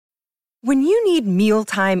When you need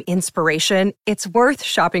mealtime inspiration, it's worth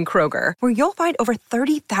shopping Kroger, where you'll find over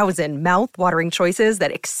 30,000 mouth-watering choices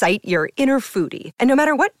that excite your inner foodie. And no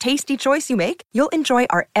matter what tasty choice you make, you'll enjoy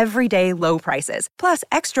our everyday low prices, plus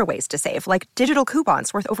extra ways to save, like digital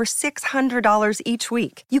coupons worth over $600 each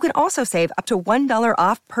week. You can also save up to $1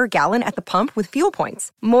 off per gallon at the pump with fuel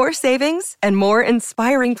points. More savings and more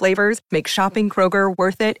inspiring flavors make shopping Kroger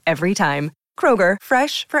worth it every time. Kroger,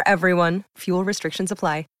 fresh for everyone. Fuel restrictions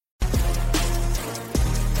apply.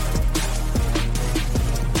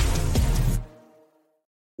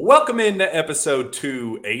 Welcome into episode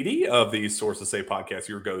 280 of the Sources Say podcast,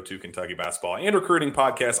 your go-to Kentucky basketball and recruiting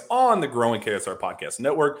podcast on the growing KSR Podcast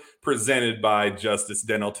Network, presented by Justice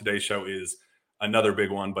Dental. Today's show is another big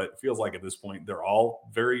one, but it feels like at this point they're all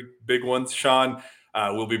very big ones. Sean,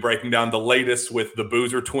 we'll be breaking down the latest with the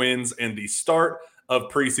Boozer twins and the start of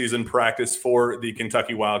preseason practice for the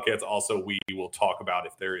Kentucky Wildcats. Also, we will talk about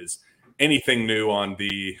if there is anything new on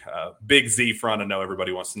the Big Z front. I know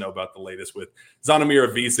everybody wants to know about the latest with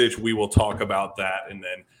Zvonimir Ivisic. We will talk about that. And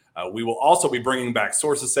then we will also be bringing back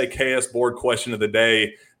Sources Say KS board question of the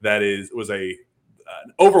day. That was an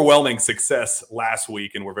overwhelming success last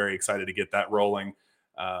week, and we're very excited to get that rolling.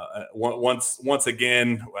 Once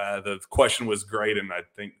again, the question was great, and I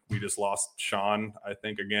think we just lost Sean,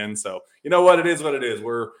 again. So you know what? It is what it is.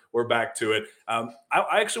 We're back to it. I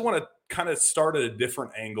actually want to kind of start at a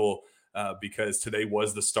different angle, because today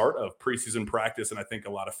was the start of preseason practice, and I think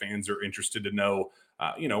a lot of fans are interested to know,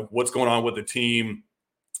 what's going on with the team.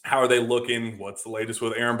 How are they looking? What's the latest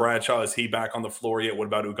with Aaron Bradshaw? Is he back on the floor yet? What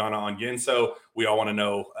about Ugonna Onyenso? We all want to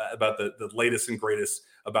know about the latest and greatest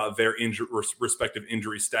about their respective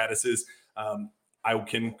injury statuses. I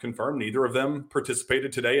can confirm neither of them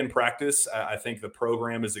participated today in practice. I think the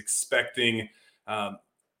program is expecting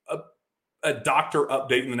a doctor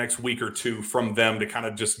update in the next week or two from them to kind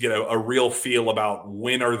of just get a real feel about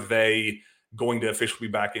when are they going to officially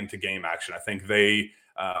be back into game action. I think they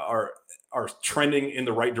are trending in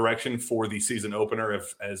the right direction for the season opener.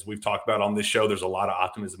 As we've talked about on this show, there's a lot of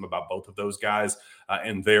optimism about both of those guys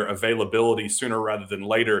and their availability sooner rather than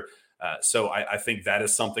later. So I think that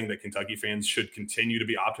is something that Kentucky fans should continue to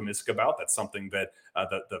be optimistic about. That's something that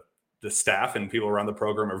the staff and people around the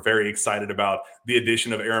program are very excited about. The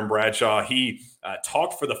addition of Aaron Bradshaw. He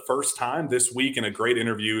talked for the first time this week in a great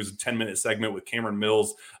interview. It was a 10-minute segment with Cameron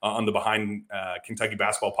Mills on the Behind Kentucky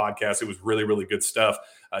Basketball podcast. It was really, really good stuff.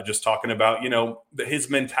 Just talking about, his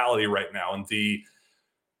mentality right now and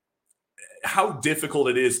how difficult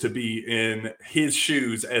it is to be in his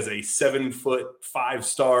shoes as a 7-foot,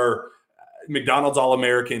 5-star McDonald's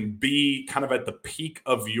All-American, be kind of at the peak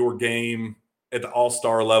of your game at the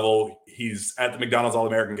all-star level. He's at the McDonald's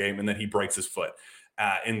All-American game, and then he breaks his foot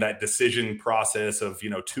in that decision process of,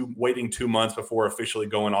 waiting 2 months before officially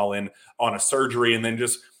going all in on a surgery, and then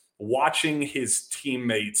just watching his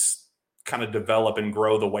teammates kind of develop and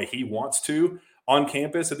grow the way he wants to on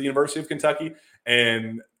campus at the University of Kentucky.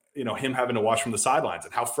 And, him having to watch from the sidelines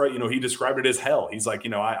and how, he described it as hell. He's like,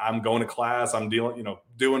 I'm going to class, I'm dealing,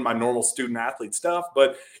 doing my normal student athlete stuff.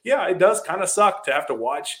 But yeah, it does kind of suck to have to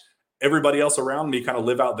watch everybody else around me kind of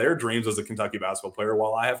live out their dreams as a Kentucky basketball player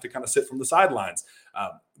while I have to kind of sit from the sidelines.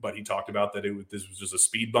 But he talked about that this was just a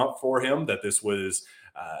speed bump for him, that this was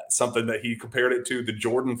something that he compared it to the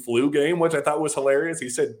Jordan flu game, which I thought was hilarious. He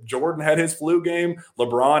said Jordan had his flu game.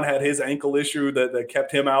 LeBron had his ankle issue that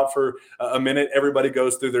kept him out for a minute. Everybody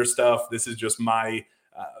goes through their stuff. This is just my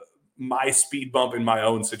speed bump in my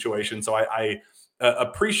own situation. So I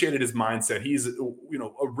appreciated his mindset. He's,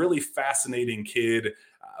 a really fascinating kid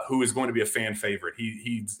who is going to be a fan favorite.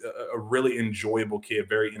 He's a really enjoyable kid,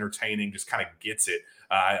 very entertaining, just kind of gets it.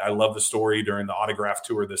 I love the story during the autograph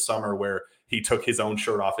tour this summer where he took his own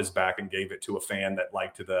shirt off his back and gave it to a fan that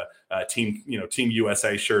liked the Team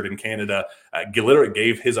USA shirt in Canada. Literally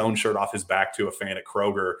gave his own shirt off his back to a fan at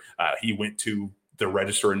Kroger. He went to the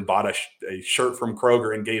register and bought a shirt from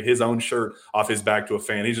Kroger and gave his own shirt off his back to a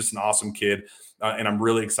fan. He's just an awesome kid. And I'm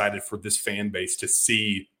really excited for this fan base to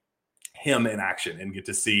see him in action and get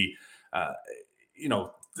to see,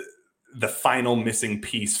 the final missing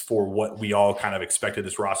piece for what we all kind of expected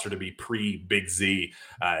this roster to be pre-Big Z.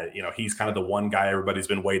 He's kind of the one guy everybody's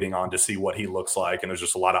been waiting on to see what he looks like. And there's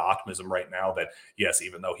just a lot of optimism right now that, yes,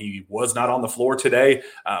 even though he was not on the floor today,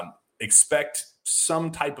 expect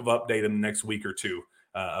some type of update in the next week or two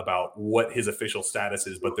about what his official status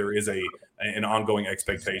is. But there is an ongoing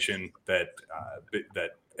expectation that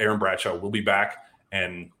Aaron Bradshaw will be back.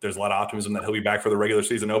 And there's a lot of optimism that he'll be back for the regular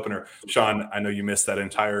season opener. Sean, I know you missed that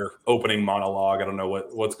entire opening monologue. I don't know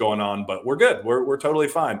what's going on, but we're good. We're totally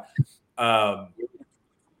fine.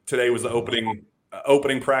 Today was the opening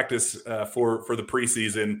opening practice for the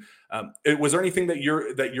preseason. Was there anything that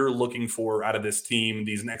you're looking for out of this team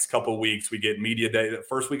these next couple of weeks? We get media day. The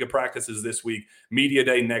first week of practice is this week. Media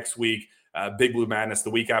day next week. Big Blue Madness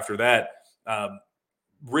the week after that.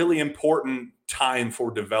 Really important time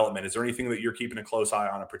for development. Is there anything that you're keeping a close eye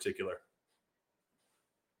on in particular?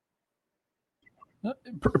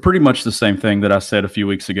 Pretty much the same thing that I said a few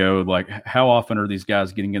weeks ago. Like, how often are these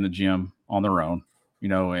guys getting in the gym on their own?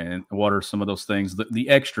 And what are some of those things, the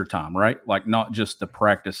extra time, right? Like, not just the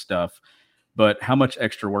practice stuff, but how much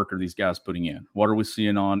extra work are these guys putting in? What are we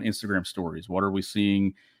seeing on Instagram stories? What are we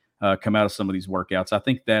seeing come out of some of these workouts? I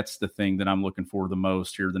think that's the thing that I'm looking for the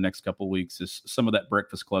most here the next couple of weeks, is some of that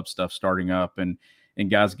Breakfast Club stuff starting up and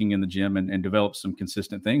guys getting in the gym and develop some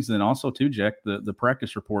consistent things. And then also too, Jack, the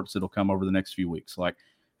practice reports that'll come over the next few weeks, like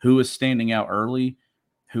who is standing out early,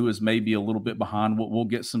 who is maybe a little bit behind. We'll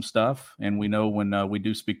get some stuff. And we know when we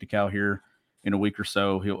do speak to Cal here in a week or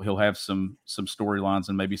so, he'll have some storylines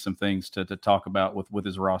and maybe some things to talk about with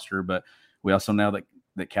his roster. But we also know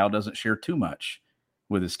that Cal doesn't share too much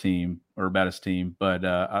with his team or about his team. But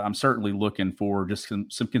I'm certainly looking for just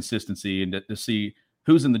some consistency and to see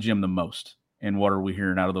who's in the gym the most and what are we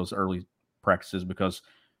hearing out of those early practices, because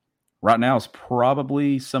right now it's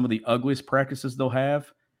probably some of the ugliest practices they'll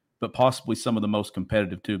have, but possibly some of the most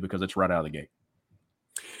competitive too, because it's right out of the gate.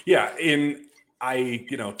 Yeah. And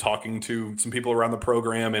talking to some people around the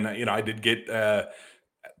program, and, I did get,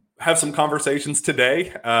 have some conversations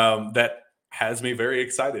today that has me very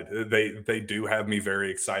excited. They do have me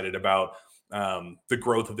very excited about the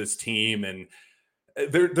growth of this team. And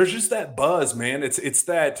there's just that buzz, man. It's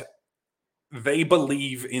that they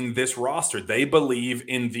believe in this roster. They believe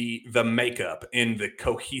in the makeup, in the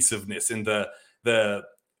cohesiveness, in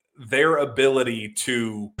their ability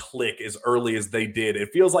to click as early as they did. It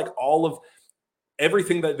feels like all of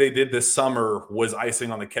everything that they did this summer was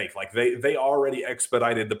icing on the cake. Like they already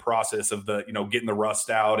expedited the process of getting the rust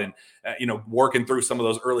out and working through some of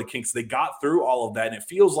those early kinks. They got through all of that, and it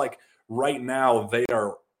feels like right now they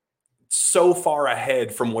are so far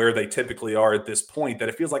ahead from where they typically are at this point that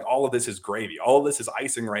it feels like all of this is gravy. All of this is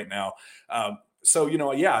icing right now. I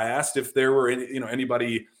asked if there were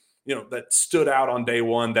anybody that stood out on day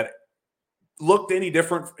one that looked any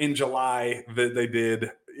different in July that they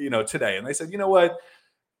did today. And they said, you know what?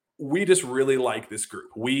 We just really like this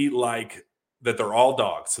group. We like that they're all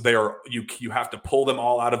dogs. So you have to pull them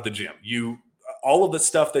all out of the gym. All of the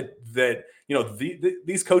stuff that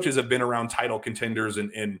these coaches have been around title contenders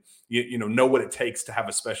and know what it takes to have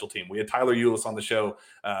a special team. We had Tyler Ulis on the show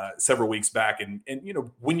several weeks back, and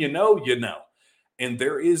when you know. And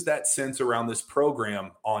there is that sense around this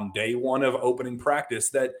program on day one of opening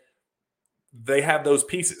practice that they have those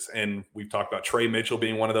pieces. And we've talked about Trey Mitchell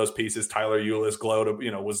being one of those pieces. Tyler Ulis glowed,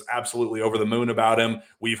 was absolutely over the moon about him.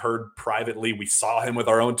 We've heard privately, we saw him with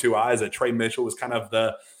our own two eyes, that Trey Mitchell was kind of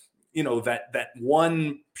the that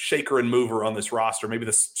one shaker and mover on this roster, maybe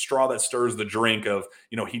the straw that stirs the drink of,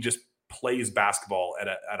 he just plays basketball at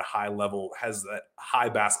a high level, has that high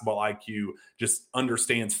basketball IQ, just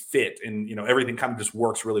understands fit, and, everything kind of just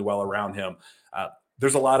works really well around him.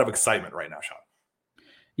 There's a lot of excitement right now, Sean.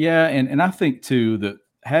 Yeah. And I think too, that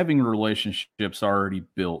having relationships already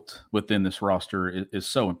built within this roster is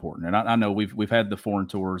so important. And I know we've had the foreign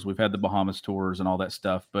tours, we've had the Bahamas tours and all that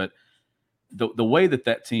stuff, but the way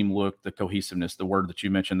that team looked, the cohesiveness, the word that you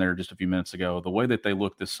mentioned there just a few minutes ago, the way that they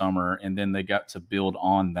looked this summer, and then they got to build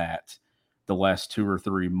on that the last 2 or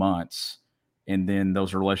 3 months, and then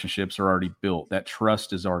those relationships are already built. That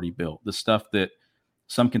trust is already built. The stuff that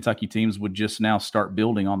some Kentucky teams would just now start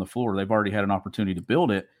building on the floor, they've already had an opportunity to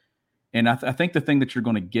build it. And I think the thing that you're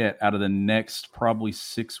going to get out of the next probably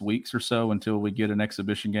 6 weeks or so until we get an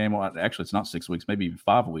exhibition game, well, actually it's not 6 weeks, maybe even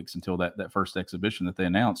 5 weeks until that first exhibition that they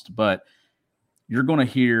announced, but you're going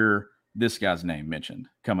to hear this guy's name mentioned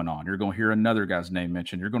coming on. You're going to hear another guy's name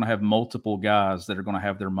mentioned. You're going to have multiple guys that are going to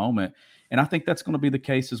have their moment. And I think that's going to be the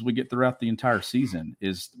case as we get throughout the entire season,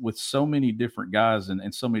 is with so many different guys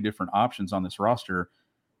and so many different options on this roster.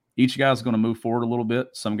 Each guy's going to move forward a little bit.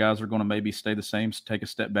 Some guys are going to maybe stay the same, take a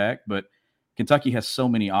step back. But Kentucky has so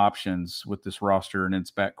many options with this roster and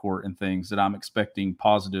its backcourt and things that I'm expecting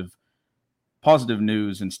positive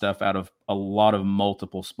news and stuff out of a lot of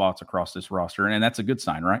multiple spots across this roster. And that's a good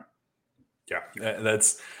sign, right? Yeah,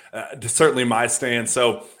 that's certainly my stand.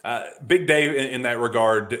 So big day in that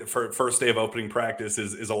regard. For first day of opening practice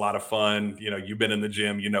is a lot of fun. You've been in the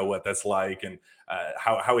gym, you know what that's like, and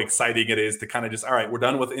how exciting it is to kind of just, all right, we're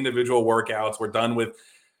done with individual workouts. We're done with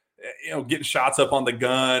getting shots up on the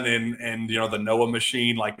gun and the NOAA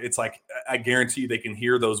machine. Like, it's like, I guarantee they can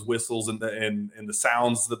hear those whistles and the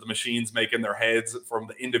sounds that the machines make in their heads from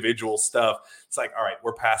the individual stuff. It's like, all right,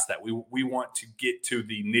 we're past that. We want to get to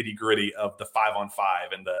the nitty gritty of the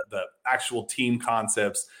 5-on-5 and the actual team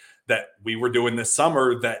concepts that we were doing this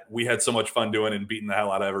summer that we had so much fun doing and beating the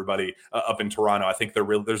hell out of everybody up in Toronto. I think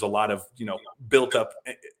there's a lot of, built up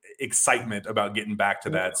excitement about getting back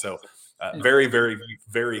to that. So very, very,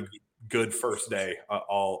 very good first day,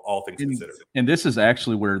 all things considered. And this is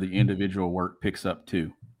actually where the individual work picks up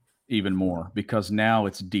too, even more, because now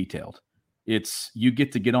it's detailed. You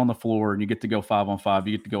get to get on the floor and you get to go 5-on-5,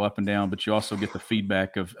 you get to go up and down, but you also get the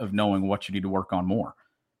feedback of knowing what you need to work on more.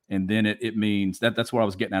 And then it means that's what I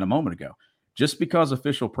was getting at a moment ago. Just because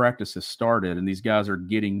official practice has started and these guys are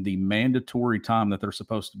getting the mandatory time that they're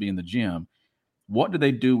supposed to be in the gym, what do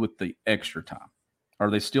they do with the extra time?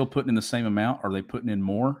 Are they still putting in the same amount? Are they putting in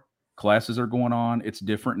more? Classes are going on. It's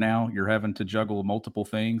different now. You're having to juggle multiple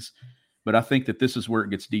things. But I think that this is where it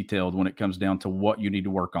gets detailed when it comes down to what you need to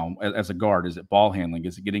work on as a guard. Is it ball handling?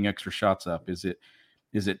 Is it getting extra shots up? Is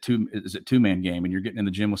it two-man game and you're getting in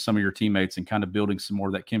the gym with some of your teammates and kind of building some more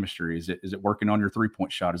of that chemistry? Is it working on your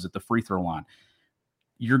three-point shot? Is it the free throw line?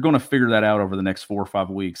 You're going to figure that out over the next 4 or 5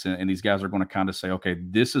 weeks. And these guys are going to kind of say, okay,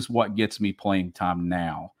 this is what gets me playing time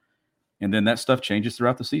now. And then that stuff changes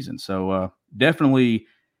throughout the season. So definitely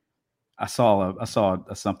I saw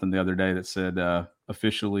something the other day that said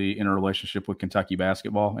officially in a relationship with Kentucky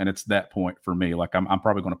basketball. And it's that point for me. Like I'm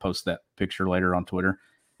probably going to post that picture later on Twitter.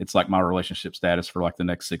 It's like my relationship status for like the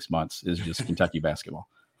next 6 months is just Kentucky basketball.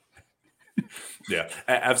 Yeah,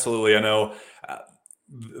 absolutely. I know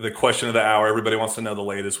the question of the hour, everybody wants to know the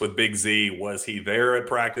latest with Big Z. Was he there at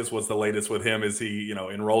practice? What's the latest with him? Is he,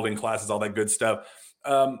 enrolled in classes, all that good stuff?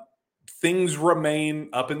 Things remain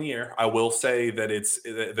up in the air. I will say that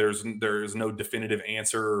there's no definitive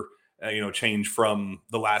answer, change from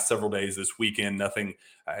the last several days this weekend. Nothing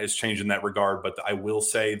has changed in that regard, but I will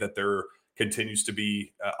say that there continues to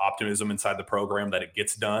be optimism inside the program that it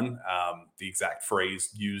gets done. The exact phrase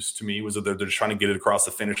used to me was that they're just trying to get it across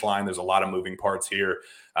the finish line. There's a lot of moving parts here.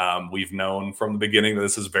 We've known from the beginning that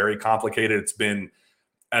this is very complicated. It's been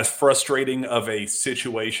as frustrating of a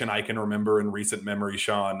situation I can remember in recent memory,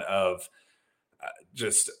 Sean, of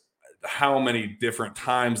just how many different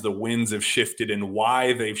times the winds have shifted and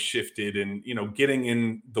why they've shifted, and, getting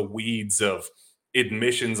in the weeds of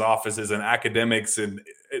admissions offices and academics and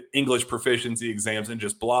English proficiency exams and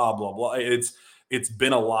just blah, blah, blah. It's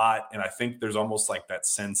been a lot. And I think there's almost like that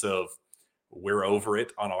sense of we're over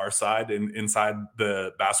it on our side and inside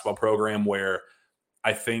the basketball program, where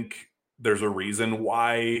I think there's a reason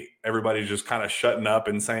why everybody's just kind of shutting up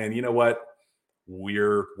and saying, you know what,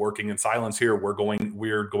 we're working in silence here. We're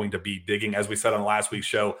going to be digging. As we said on last week's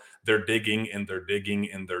show, they're digging and they're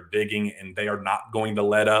digging and they're digging, and they are not going to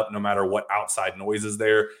let up no matter what outside noise is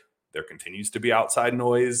there. There continues to be outside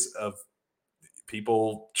noise of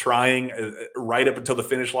people trying right up until the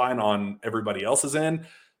finish line on everybody else's end.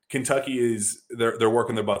 Kentucky they're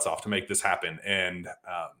working their butts off to make this happen. And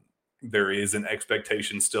there is an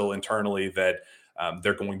expectation still internally that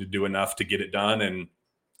they're going to do enough to get it done. And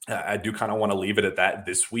I do kind of want to leave it at that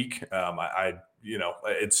this week.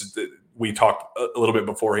 We talked a little bit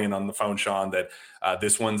beforehand on the phone, Sean, that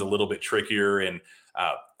this one's a little bit trickier. And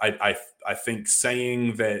I think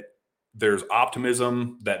saying that there's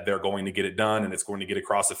optimism that they're going to get it done and it's going to get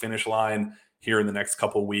across the finish line here in the next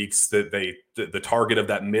couple of weeks, that the target of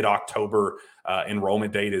that mid-October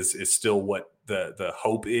enrollment date is still what the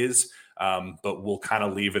hope is. But we'll kind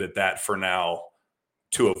of leave it at that for now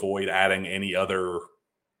to avoid adding any other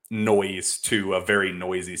noise to a very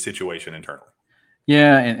noisy situation internally.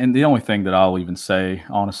 Yeah, and the only thing that I'll even say,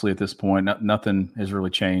 honestly, at this point, nothing has really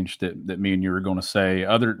changed that me and you were going to say.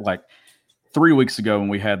 Other, like 3 weeks ago when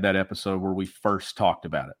we had that episode where we first talked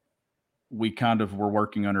about it, we kind of were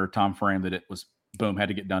working under a time frame that it was, boom, had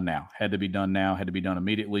to get done now, had to be done now, had to be done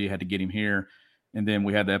immediately, had to get him here. And then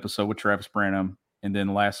we had the episode with Travis Branham. And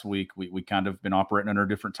then last week we kind of been operating under a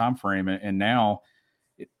different time frame. And now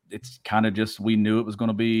it's kind of just, we knew it was going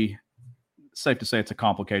to be, safe to say it's a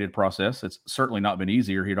complicated process. It's certainly not been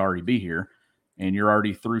easier. He'd already be here, and you're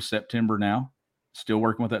already through September now, still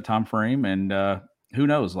working with that time frame. And who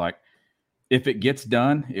knows, like if it gets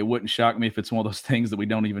done, it wouldn't shock me if it's one of those things that we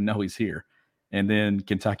don't even know he's here. And then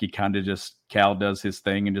Kentucky kind of just, Cal does his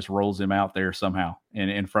thing and just rolls him out there somehow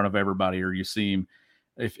and in front of everybody, or you see him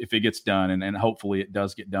if it gets done, and hopefully it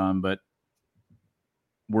does get done. But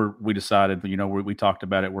we decided, we talked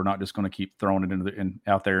about it. We're not just going to keep throwing it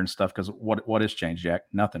out there and stuff, because what has changed, Jack?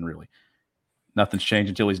 Nothing really. Nothing's changed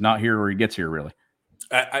until he's not here or he gets here, really.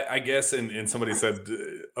 I guess, and somebody said,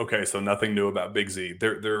 okay, so nothing new about Big Z.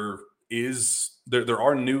 There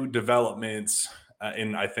are new developments,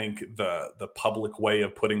 and I think the public way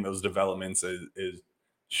of putting those developments is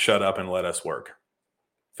shut up and let us work.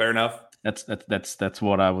 Fair enough. That's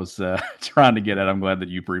what I was trying to get at. I'm glad that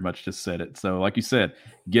you pretty much just said it. So, like you said,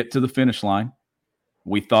 get to the finish line.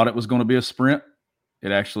 We thought it was going to be a sprint.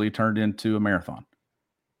 It actually turned into a marathon,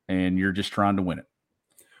 and you're just trying to win it.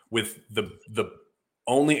 With the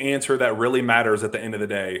only answer that really matters at the end of the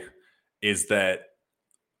day is that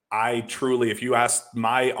I truly, if you ask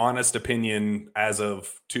my honest opinion as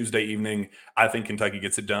of Tuesday evening, I think Kentucky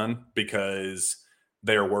gets it done because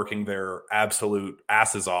they are working their absolute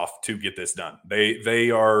asses off to get this done. They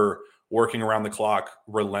are working around the clock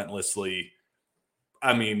relentlessly.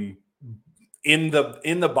 I mean, in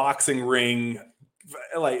the boxing ring,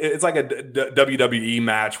 like it's like a WWE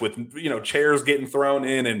match with, chairs getting thrown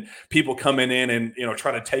in and people coming in and,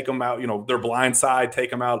 trying to take them out, their blind side, take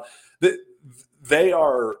them out.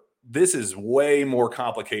 This is way more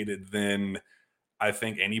complicated than I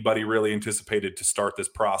think anybody really anticipated to start this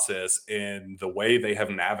process. And the way they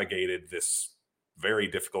have navigated this very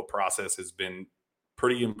difficult process has been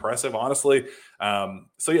pretty impressive, honestly.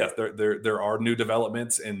 So yeah, there are new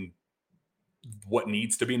developments, and what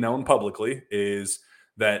needs to be known publicly is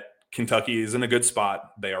that Kentucky is in a good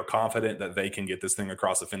spot. They are confident that they can get this thing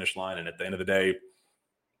across the finish line. And at the end of the day,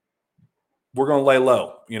 we're going to lay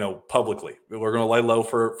low, publicly. We're going to lay low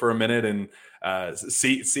for a minute and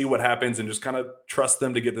see what happens, and just kind of trust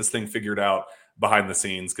them to get this thing figured out behind the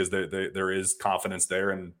scenes, because there is confidence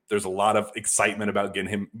there, and there's a lot of excitement about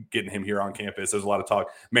getting him here on campus. There's a lot of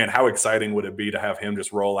talk. Man, how exciting would it be to have him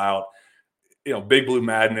just roll out, Big Blue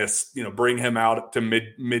Madness, bring him out to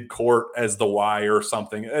mid court as the Y or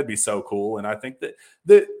something. That'd be so cool. And I think that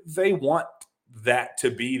they want that to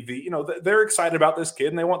be they're excited about this kid,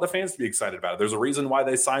 and they want the fans to be excited about it. There's a reason why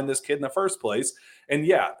they signed this kid in the first place. And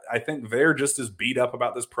yeah, I think they're just as beat up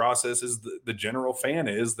about this process as the general fan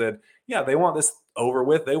is. That, yeah, they want this over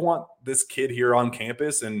with. They want this kid here on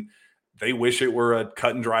campus, and they wish it were a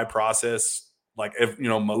cut and dry process like,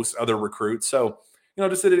 most other recruits. So,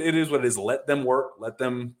 just it is what it is. Let them work. Let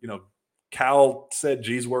them, Cal said,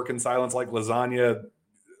 G's work in silence like lasagna,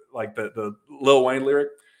 like the Lil Wayne lyric.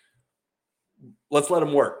 Let's let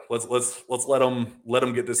them work. Let's let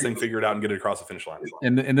them get this thing figured out and get it across the finish line.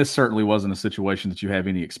 And this certainly wasn't a situation that you have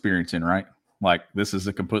any experience in, right? Like, this is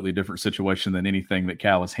a completely different situation than anything that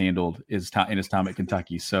Cal has handled in his time at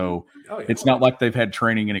Kentucky. So It's not like they've had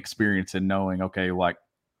training and experience in knowing, okay, like,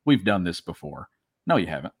 we've done this before. No, you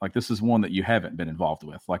haven't. Like, this is one that you haven't been involved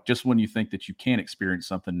with. Like, just when you think that you can experience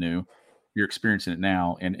something new, you're experiencing it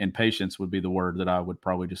now. And patience would be the word that I would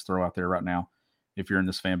probably just throw out there right now if you're in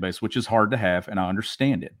this fan base, which is hard to have. And I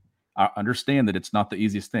understand it. I understand that it's not the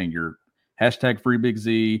easiest thing. You're #free Big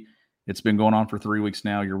Z. It's been going on for 3 weeks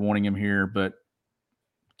now. You're wanting him here, but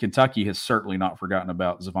Kentucky has certainly not forgotten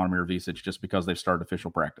about Zvonimir Visic just because they've started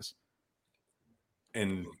official practice.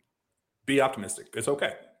 And be optimistic. It's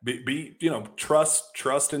okay. Be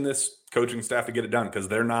trust in this coaching staff to get it done, because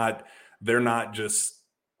they're not just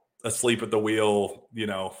asleep at the wheel,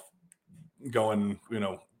 going,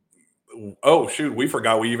 oh shoot, we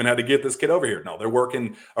forgot we even had to get this kid over here. No, they're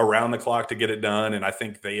working around the clock to get it done, and I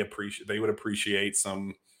think they would appreciate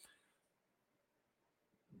some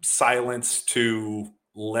silence to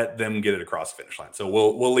let them get it across the finish line. So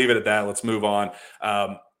we'll leave it at that. Let's move on.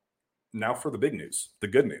 Now for the big news, the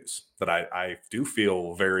good news that I do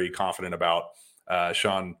feel very confident about,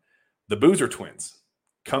 Sean. The Boozer twins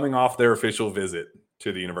coming off their official visit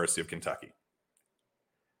to the University of Kentucky.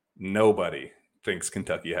 Nobody thinks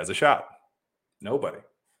Kentucky has a shot. Nobody.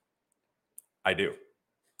 I do.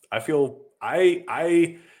 I feel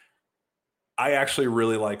I actually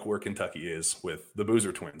really like where Kentucky is with the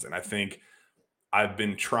Boozer twins, and I think I've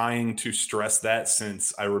been trying to stress that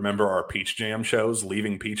since I remember our Peach Jam shows.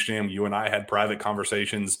 Leaving Peach Jam, you and I had private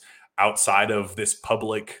conversations outside of this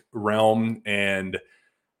public realm, and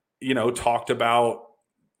talked about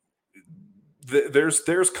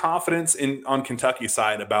there's confidence on Kentucky's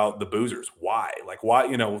side about the Boozers. Why? Like, why?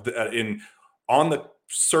 On the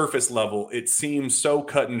surface level, it seems so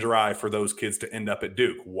cut and dry for those kids to end up at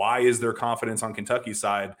Duke. Why is there confidence on Kentucky's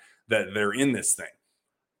side that they're in this thing?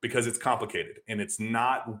 Because it's complicated, and it's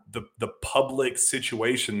not the public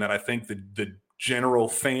situation that I think the general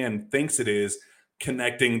fan thinks it is,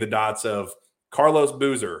 connecting the dots of Carlos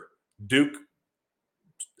Boozer, Duke,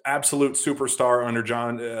 absolute superstar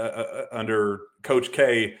under Coach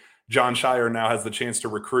K. John Shire now has the chance to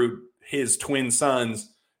recruit his twin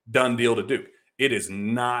sons, done deal to Duke. It is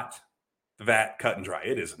not that cut and dry.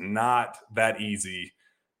 It is not that easy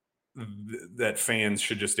that fans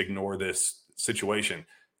should just ignore this situation.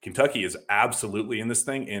 Kentucky is absolutely in this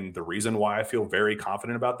thing. And the reason why I feel very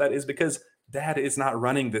confident about that is because dad is not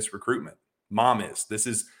running this recruitment. Mom is. This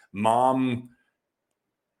is mom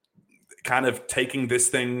kind of taking this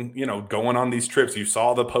thing, going on these trips. You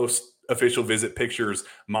saw the post official visit pictures.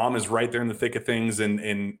 Mom is right there in the thick of things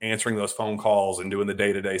and answering those phone calls and doing the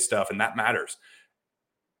day-to-day stuff. And that matters.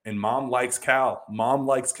 And mom likes Cal. Mom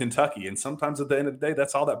likes Kentucky. And sometimes at the end of the day,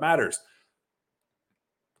 that's all that matters.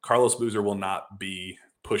 Carlos Boozer will not be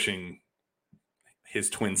pushing his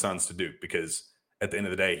twin sons to Duke because at the end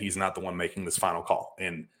of the day, he's not the one making this final call.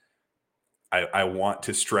 And I want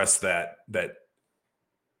to stress that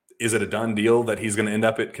is it a done deal that he's going to end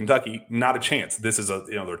up at Kentucky? Not a chance. This is they're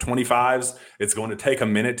 25s. It's going to take a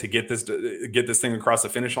minute to get this thing across the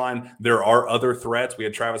finish line. There are other threats. We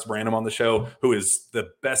had Travis Branham on the show, who is the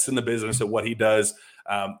best in the business at what he does.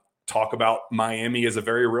 Talk about Miami as a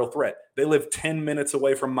very real threat. They live 10 minutes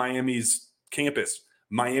away from Miami's campus.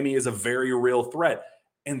 Miami is a very real threat.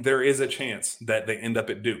 And there is a chance that they end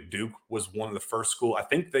up at Duke. Duke was one of the first school. I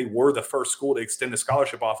think they were the first school to extend a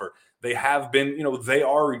scholarship offer. They have been, they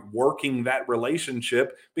are working that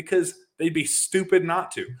relationship because they'd be stupid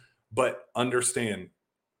not to. But understand,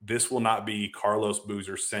 this will not be Carlos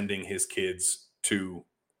Boozer sending his kids to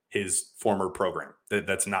his former program.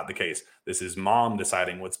 That's not the case. This is mom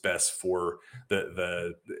deciding what's best for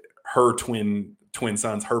her twin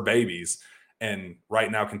sons, her babies. And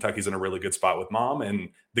right now, Kentucky's in a really good spot with mom and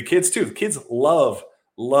the kids too. The kids love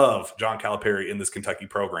John Calipari in this Kentucky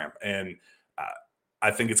program. And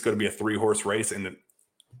I think it's going to be a 3-horse race. And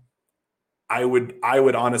I would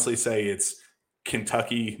honestly say it's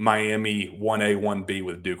Kentucky, Miami, 1A, 1B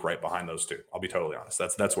with Duke right behind those two. I'll be totally honest.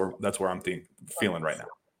 That's where I'm feeling right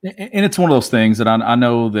now. And it's one of those things that I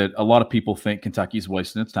know that a lot of people think Kentucky's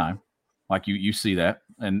wasting its time. Like you see that.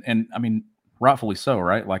 And I mean, rightfully so,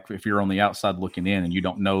 right? Like if you're on the outside looking in and you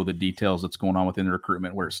don't know the details that's going on within the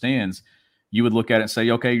recruitment where it stands, you would look at it and say,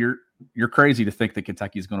 okay, you're crazy to think that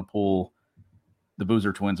Kentucky is going to pull the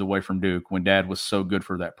Boozer twins away from Duke when dad was so good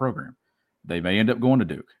for that program. They may end up going to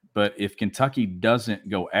Duke, but if Kentucky doesn't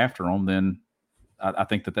go after them, then I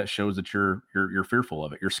think that shows that you're fearful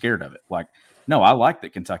of it. You're scared of it. Like, no, I like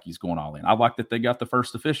that Kentucky's going all in. I like that they got the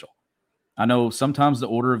first official. I know sometimes the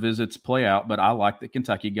order of visits play out, but I like that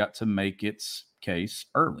Kentucky got to make its case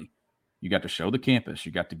early. You got to show the campus.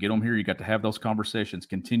 You got to get them here. You got to have those conversations,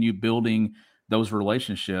 continue building those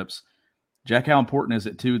relationships. Jack, how important is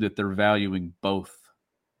it, too, that they're valuing both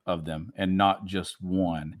of them and not just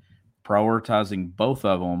one? Prioritizing both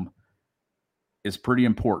of them is pretty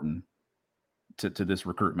important to this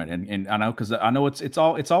recruitment. And I know, because I know it's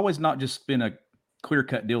always not just been a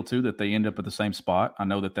clear-cut deal, too, that they end up at the same spot. I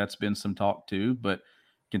know that's been some talk, too, but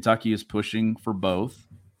Kentucky is pushing for both.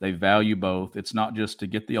 They value both. It's not just to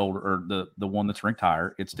get the older or the one that's ranked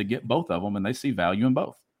higher. It's to get both of them, and they see value in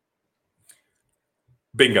both.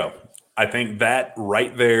 Bingo. I think that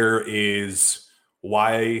right there is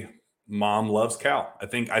why mom loves Cal.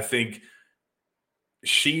 I think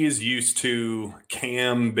she is used to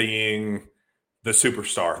Cam being the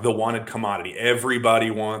superstar, the wanted commodity. Everybody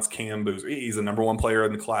wants Cam Boozer. He's the number one player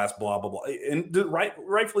in the class, blah, blah, blah. And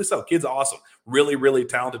rightfully so. Kid's awesome. Really, really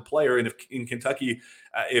talented player. And if in Kentucky,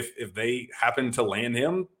 if they happen to land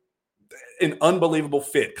him, an unbelievable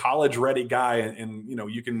fit, college-ready guy. And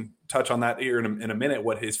you can touch on that here in a minute,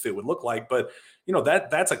 what his fit would look like. But,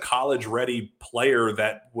 that's a college-ready player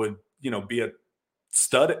that would, be a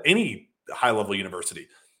stud at any high-level university.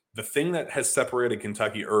 The thing that has separated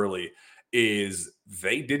Kentucky early is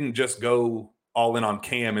they didn't just go all in on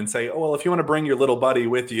Cam and say, oh, well, if you want to bring your little buddy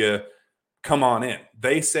with you, come on in.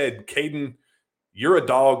 They said, Caden, you're a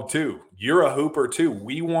dog too. You're a hooper too.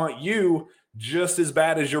 We want you just as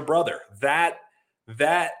bad as your brother. That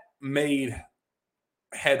made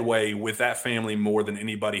headway with that family more than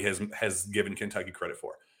anybody has given Kentucky credit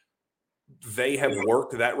for. They have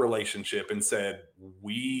worked that relationship and said,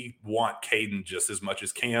 we want Caden just as much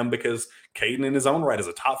as Cam, because Caden in his own right is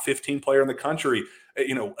a top 15 player in the country.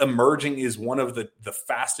 Emerging is one of the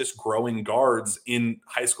fastest growing guards in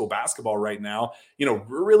high school basketball right now.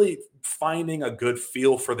 Really finding a good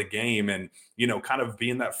feel for the game and, kind of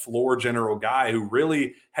being that floor general guy who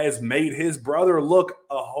really has made his brother look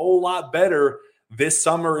a whole lot better this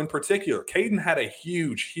summer in particular. Caden had a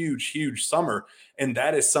huge, huge, huge summer. And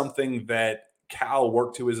that is something that Cal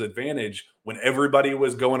worked to his advantage when everybody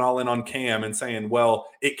was going all in on Cam and saying, well,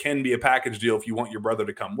 it can be a package deal if you want your brother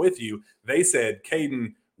to come with you. They said,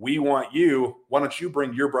 Caden, we want you. Why don't you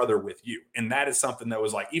bring your brother with you? And that is something that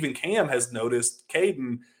was like, even Cam has noticed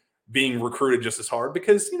Caden being recruited just as hard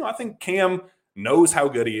because, I think Cam knows how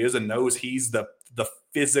good he is and knows he's the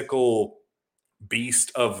physical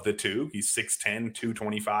beast of the two. He's 6'10",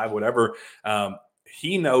 225, whatever.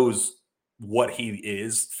 He knows what he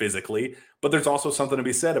is physically, but there's also something to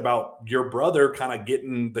be said about your brother kind of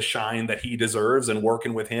getting the shine that he deserves and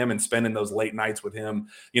working with him and spending those late nights with him,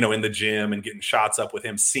 in the gym and getting shots up with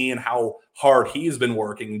him, seeing how hard he's been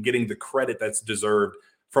working and getting the credit that's deserved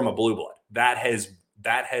from a blue blood. That has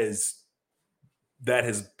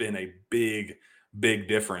been a big, big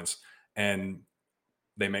difference. And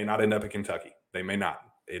they may not end up in Kentucky. They may not.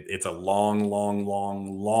 It's a long, long, long,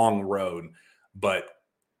 long road, but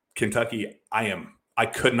Kentucky, I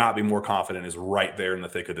could not be more confident is right there in the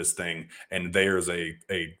thick of this thing. And there's a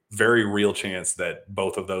very real chance that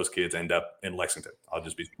both of those kids end up in Lexington. I'll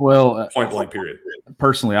just be point blank period.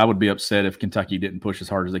 Personally, I would be upset if Kentucky didn't push as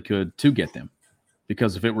hard as they could to get them,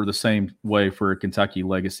 because if it were the same way for a Kentucky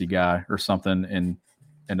legacy guy or something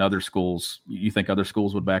in other schools, you think other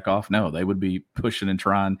schools would back off? No, they would be pushing and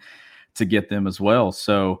trying to get them as well.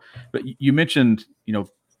 So, but you mentioned,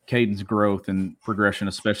 Caden's growth and progression,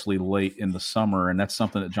 especially late in the summer. And that's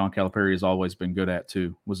something that John Calipari has always been good at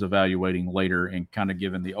too, was evaluating later and kind of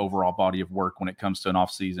giving the overall body of work when it comes to an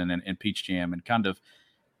off season and Peach Jam, and kind of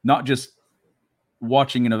not just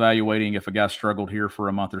watching and evaluating if a guy struggled here for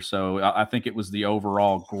a month or so. I think it was the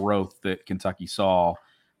overall growth that Kentucky saw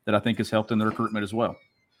that I think has helped in the recruitment as well.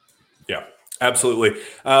 Yeah, absolutely.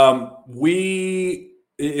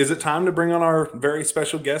 Is it time to bring on our very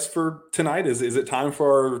special guest for tonight? Is it time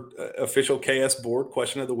for our official KS board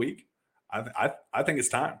question of the week? I think it's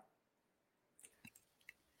time.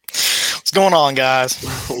 What's going on, guys?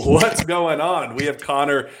 What's going on? We have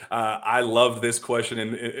Connor. I love this question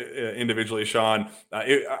individually, Sean.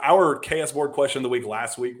 Our KS board question of the week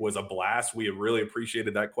last week was a blast. We have really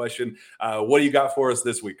appreciated that question. What do you got for us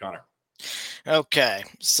this week, Connor? Okay,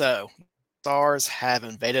 so stars have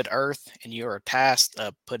invaded Earth, and you are tasked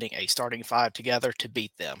of putting a starting five together to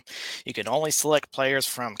beat them. You can only select players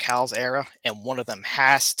from Cal's era, and one of them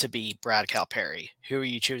has to be Brad Calipari. Who are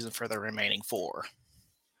you choosing for the remaining four?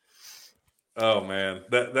 Oh man,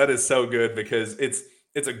 that is so good, because it's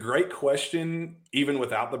a great question even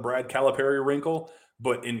without the Brad Calipari wrinkle,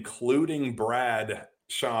 but including Brad,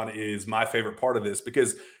 Sean, is my favorite part of this,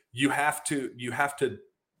 because you have to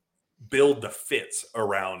build the fits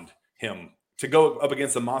around him to go up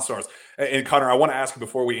against the Monstars. And Connor, I want to ask you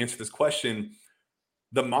before we answer this question,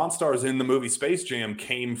 the Monstars in the movie Space Jam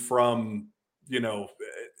came from,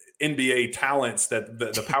 NBA talents that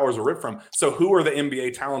the powers are ripped from. So who are the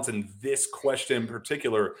NBA talents in this question in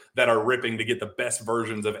particular that are ripping to get the best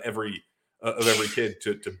versions of every kid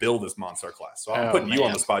to build this Monstar class? So I'm putting you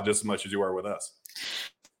on the spot just as much as you are with us.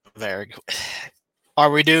 Very good. Are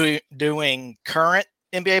we doing current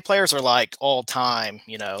NBA players or like all time,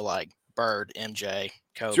 like Bird, MJ,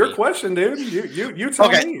 Kobe? It's your question, dude. You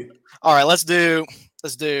tell me. All right, let's do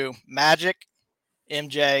Magic,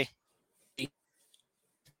 MJ,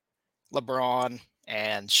 LeBron,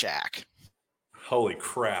 and Shaq. Holy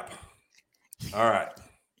crap. All right.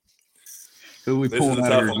 Who we pulling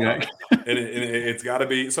out here, Jack? And it's got to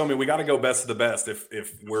be. So, we got to go best of the best if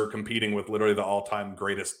we're competing with literally the all-time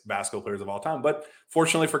greatest basketball players of all time. But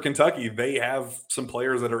fortunately for Kentucky, they have some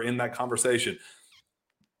players that are in that conversation.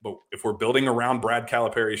 But if we're building around Brad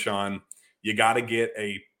Calipari, Sean, you got to get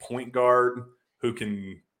a point guard who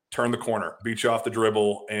can turn the corner, beat you off the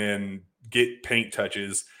dribble, and get paint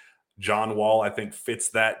touches. John Wall, I think, fits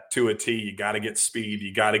that to a T. You got to get speed.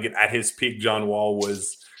 You got to get at his peak. John Wall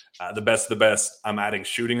was the best of the best. I'm adding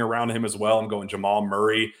shooting around him as well. I'm going Jamal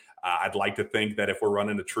Murray. I'd like to think that if we're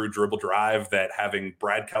running a true dribble drive, that having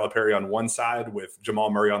Brad Calipari on one side with Jamal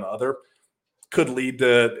Murray on the other could lead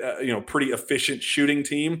to pretty efficient shooting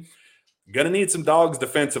team. Going to need some dogs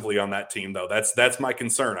defensively on that team, though. That's my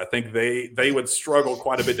concern. I think they would struggle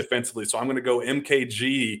quite a bit defensively. So I'm going to go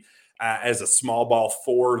MKG as a small ball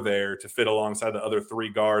four there to fit alongside the other three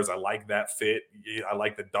guards. I like that fit. I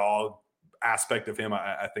like the dog aspect of him.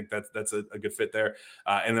 I think that's a good fit there.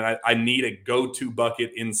 And then I need a go-to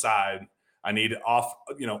bucket inside. I need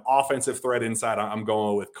offensive threat inside. I'm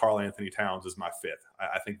going with Karl Anthony Towns as my fifth.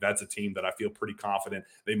 I think that's a team that I feel pretty confident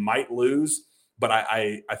they might lose, but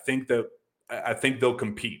I think they'll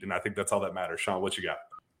compete, and I think that's all that matters. Sean, what you got?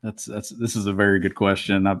 This is a very good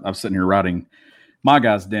question. I'm sitting here writing my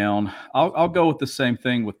guys down. I'll go with the same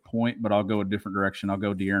thing with point, but I'll go a different direction. I'll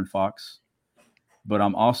go De'Aaron Fox. But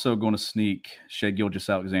I'm also going to sneak Shai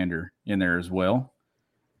Gilgeous-Alexander in there as well.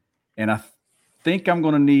 And I think I'm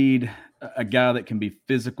going to need a guy that can be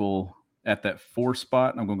physical at that four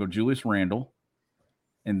spot. I'm going to go Julius Randle.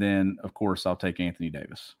 And then, of course, I'll take Anthony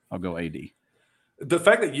Davis. I'll go AD. The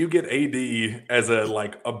fact that you get AD as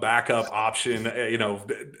a backup option,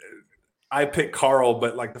 I pick Carl,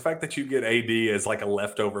 but like the fact that you get AD as like a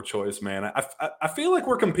leftover choice, man, I feel like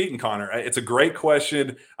we're competing, Connor. It's a great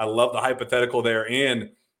question. I love the hypothetical there,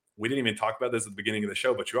 and we didn't even talk about this at the beginning of the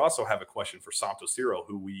show, but you also have a question for Santo Ciro,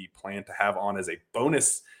 who we plan to have on as a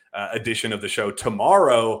bonus edition of the show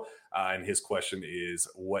tomorrow. And his question is,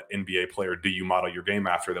 what NBA player do you model your game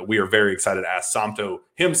after? That we are very excited to ask Santo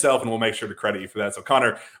himself, and we'll make sure to credit you for that. So,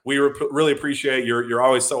 Connor, we really appreciate you're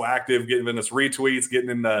always so active, getting us retweets, getting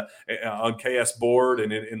in the on KS board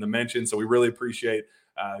and in the mention. So we really appreciate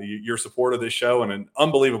your support of this show, and an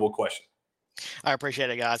unbelievable question. I appreciate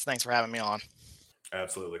it, guys. Thanks for having me on.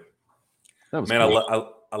 Absolutely. That was man.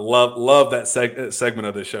 cool. I love that segment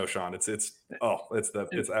of the show, Sean. It's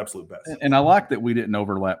the absolute best. And I like that we didn't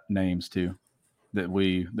overlap names too, that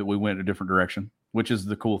we went a different direction, which is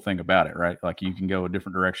the cool thing about it, right? Like you can go a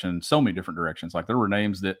different direction, so many different directions. Like there were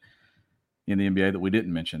names that in the NBA that we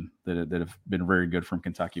didn't mention that have been very good from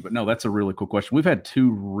Kentucky. But no, that's a really cool question. We've had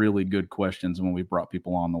 2 really good questions when we brought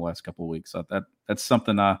people on the last couple of weeks. So that's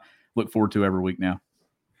something I look forward to every week now.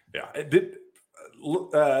 Yeah.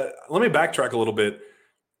 Let me backtrack a little bit.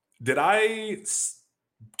 Did I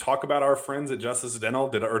talk about our friends at Justice Dental?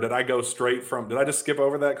 Did I go straight from? Did I just skip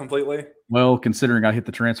over that completely? Well, considering I hit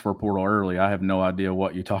the transfer portal early, I have no idea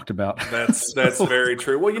what you talked about. That's very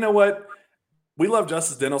true. Well, you know what? We love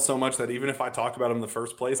Justice Dental so much that even if I talked about them in the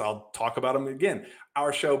first place, I'll talk about them again.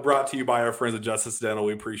 Our show brought to you by our friends at Justice Dental.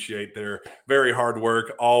 We appreciate their very hard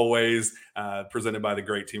work, always presented by the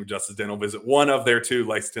great team at Justice Dental. Visit one of their 2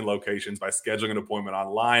 Lexington locations by scheduling an appointment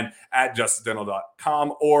online at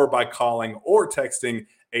justicedental.com or by calling or texting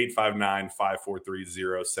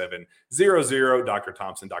 859-543-0700. Dr.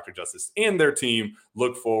 Thompson, Dr. Justice, and their team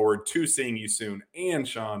look forward to seeing you soon. And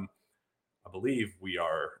Sean, I believe we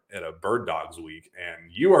are at a Bird Dogs week,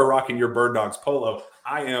 and you are rocking your Bird Dogs polo.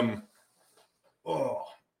 I am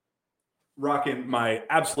rocking my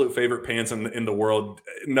absolute favorite pants in the world.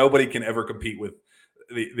 Nobody can ever compete with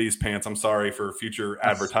these pants. I'm sorry for future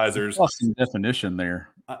advertisers. Some definition there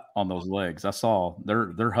on those legs. I saw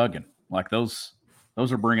they're hugging like those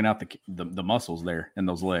are bringing out the muscles there in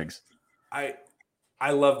those legs. I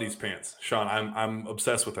love these pants, Sean. I'm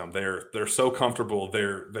obsessed with them. They're so comfortable.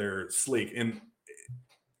 They're sleek, and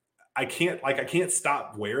I can't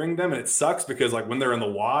stop wearing them. And it sucks because like when they're in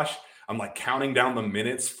the wash, I'm like counting down the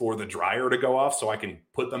minutes for the dryer to go off so I can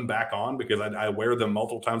put them back on because I wear them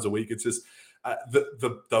multiple times a week. It's just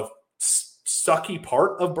the sucky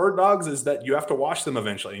part of Bird Dogs is that you have to wash them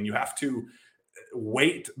eventually, and you have to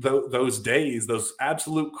wait those days, those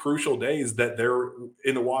absolute crucial days that they're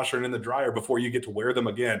in the washer and in the dryer before you get to wear them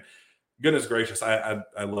again. Goodness gracious, I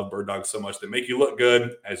love Bird Dogs so much. They make you look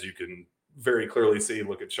good, as you can very clearly see.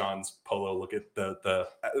 Look at Sean's polo. Look at the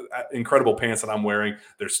incredible pants that I'm wearing.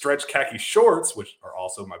 They're stretch khaki shorts, which are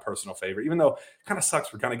also my personal favorite, even though it kind of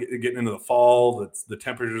sucks. We're kind of getting into the fall. The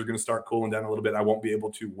temperatures are going to start cooling down a little bit. I won't be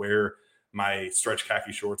able to wear my stretch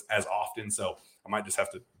khaki shorts as often, so I might just have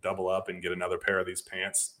to double up and get another pair of these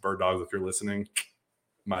pants. Bird Dogs, if you're listening,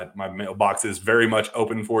 my mailbox is very much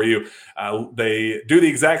open for you. They do the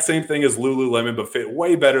exact same thing as Lululemon, but fit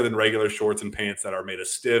way better than regular shorts and pants that are made of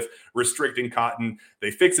stiff, restricting cotton.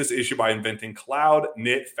 They fix this issue by inventing cloud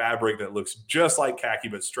knit fabric that looks just like khaki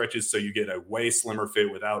but stretches so you get a way slimmer fit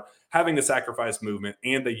without having to sacrifice movement.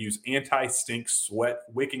 And they use anti-stink sweat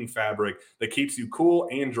wicking fabric that keeps you cool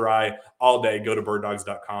and dry all day. Go to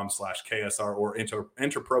birddogs.com/KSR or enter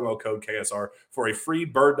promo code KSR for a free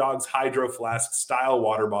Bird Dogs Hydro Flask style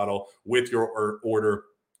water bottle with your order.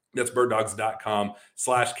 That's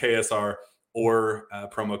birddogs.com/KSR or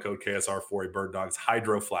promo code KSR for a Bird Dogs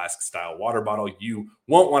Hydro Flask style water bottle. You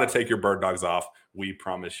won't want to take your Bird Dogs off. We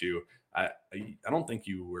promise you. I don't think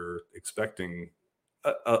you were expecting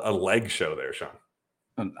a leg show there, Sean.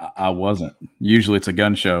 I wasn't. Usually it's a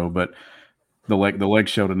gun show, but the leg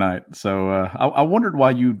show tonight. So I wondered why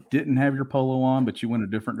you didn't have your polo on, but you went a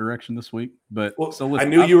different direction this week. But I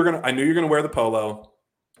knew you were gonna wear the polo.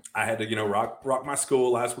 I had to, rock my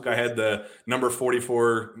school. Last week I had the number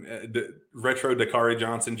 44 retro Dakari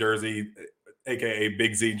Johnson jersey, aka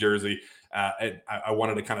Big Z jersey. I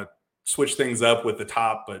wanted to kind of switch things up with the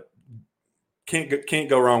top, but can't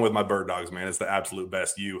go wrong with my Bird Dogs, man. It's the absolute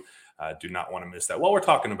best. You do not want to miss that. While we're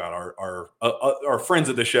talking about our friends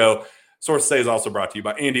of the show, Source Say is also brought to you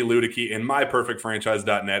by Andy Ludicky and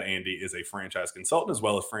MyPerfectFranchise.net. Andy is a franchise consultant as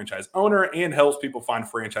well as franchise owner and helps people find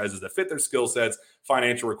franchises that fit their skill sets,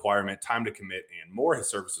 financial requirement, time to commit, and more. His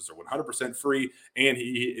services are 100% free, and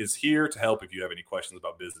he is here to help if you have any questions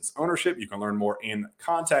about business ownership. You can learn more and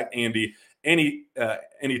contact Andy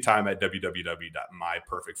anytime at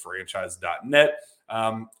www.myperfectfranchise.net.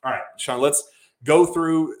 All right, Sean, let's go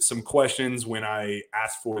through some questions when I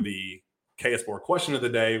asked for the KS Board question of the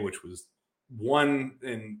day, which was one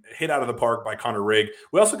and hit out of the park by Connor Rigg.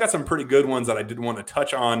 We also got some pretty good ones that I did want to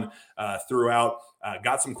touch on throughout.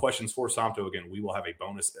 Got some questions for Somto. Again, we will have a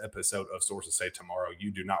bonus episode of Sources Say tomorrow.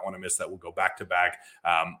 You do not want to miss that. We'll go back to back.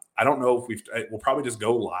 I don't know if we'll probably just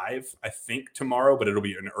go live, I think, tomorrow, but it'll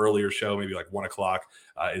be an earlier show, maybe like 1 o'clock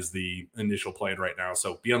is the initial plan right now.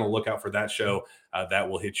 So be on the lookout for that show. That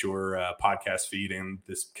will hit your podcast feed and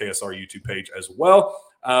this KSR YouTube page as well.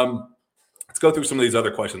 Let's go through some of these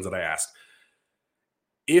other questions that I asked.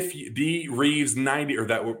 If D Reeves 90, or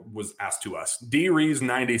that was asked to us, D Reeves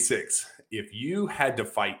 96, if you had to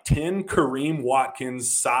fight 10 Kareem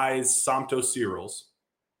Watkins size Somto Cyrils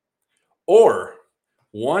or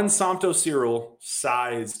one Somto Cyril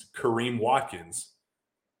sized Kareem Watkins,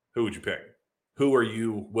 who would you pick? Who are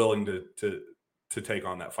you willing to take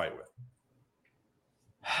on that fight with?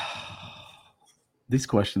 These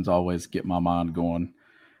questions always get my mind going.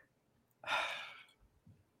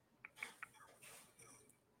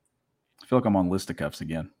 I feel like I'm on listicuffs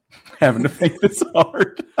again, having to think this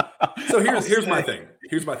hard. So here's my thing.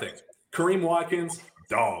 Kareem Watkins,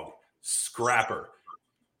 dog, scrapper.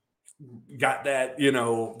 Got that,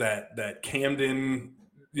 that Camden,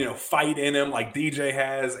 fight in him like DJ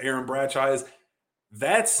has, Aaron Bradshaw has.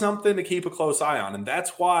 That's something to keep a close eye on. And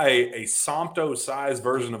that's why a Somto-sized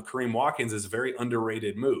version of Kareem Watkins is a very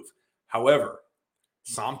underrated move. However,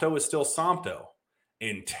 Somto is still Somto.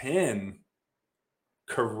 And 10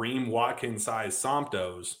 Kareem Watkins-sized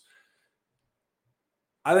Somtos,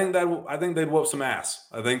 I think they'd whoop some ass.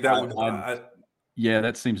 I think that would. Yeah,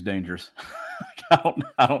 that seems dangerous.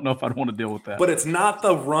 I don't know if I'd want to deal with that. But it's not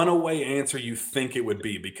the runaway answer you think it would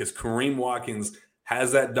be, because Kareem Watkins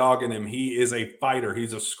has that dog in him. He is a fighter.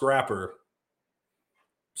 He's a scrapper.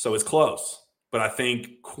 So it's close. But I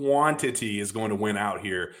think quantity is going to win out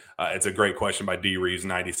here. It's a great question by D Reeves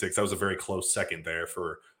 96. That was a very close second there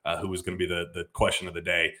for who was going to be the question of the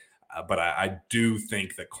day. But I do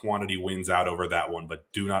think that quantity wins out over that one. But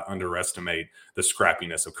do not underestimate the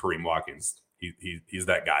scrappiness of Kareem Watkins. He's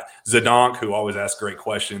that guy. Zadonk, who always asks great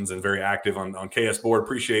questions and very active on KS Board.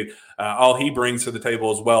 Appreciate all he brings to the table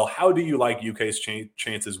as well. How do you like UK's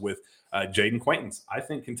chances with Jaden Quaintance? I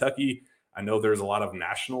think Kentucky, I know there's a lot of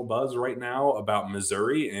national buzz right now about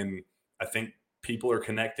Missouri, and I think people are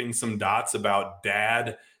connecting some dots about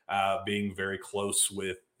Dad being very close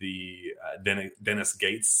with the Dennis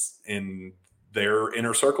Gates in their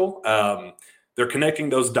inner circle. They're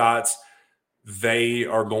connecting those dots. They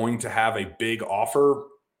are going to have a big offer,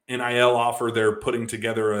 NIL offer. They're putting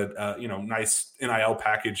together a nice NIL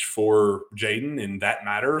package for Jaden, and that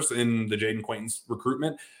matters in the Jaden Quaintance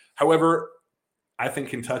recruitment. However, I think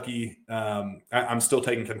Kentucky, I'm still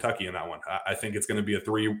taking Kentucky in that one. I think it's going to be a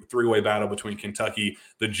three-way battle between Kentucky,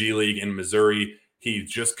 the G League, and Missouri. He's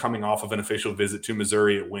just coming off of an official visit to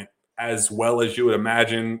Missouri. It went as well as you would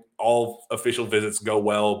imagine. All official visits go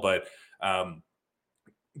well, but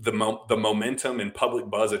the momentum and public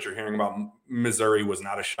buzz that you're hearing about Missouri was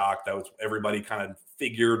not a shock. That was everybody kind of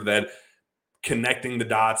figured that connecting the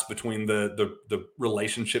dots between the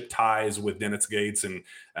relationship ties with Dennis Gates and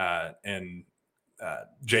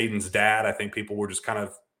Jaden's dad. I think people were just kind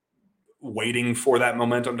of waiting for that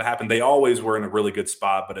momentum to happen. They always were in a really good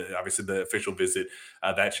spot, but obviously the official visit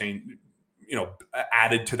that changed,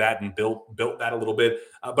 added to that and built that a little bit.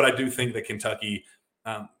 But I do think that Kentucky,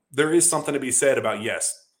 there is something to be said about,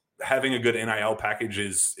 yes, having a good NIL package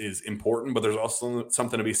is important, but there's also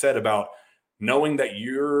something to be said about knowing that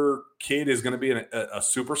your kid is going to be a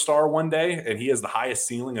superstar one day, and he has the highest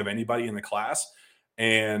ceiling of anybody in the class.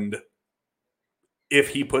 And if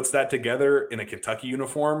he puts that together in a Kentucky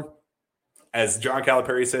uniform, as John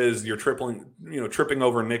Calipari says, you're tripping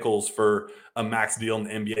over nickels for a max deal in the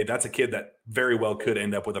NBA. That's a kid that very well could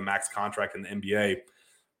end up with a max contract in the NBA.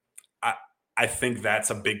 I think that's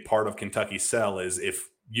a big part of Kentucky's sell is if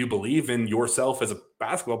you believe in yourself as a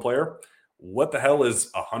basketball player, what the hell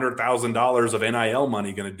is $100,000 of NIL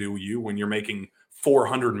money going to do you when you're making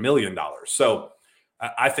 $400 million? So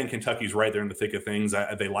I think Kentucky's right there in the thick of things.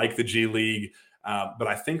 They like the G League, but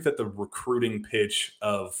I think that the recruiting pitch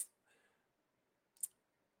of,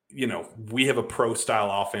 we have a pro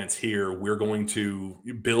style offense here. We're going to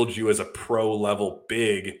build you as a pro level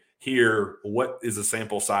big here. What is the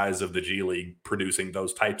sample size of the G League producing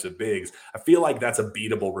those types of bigs? I feel like that's a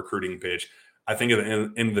beatable recruiting pitch. I think at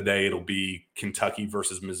the end of the day, it'll be Kentucky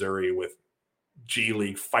versus Missouri with G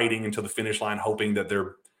League fighting into the finish line, hoping that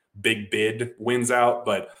their big bid wins out.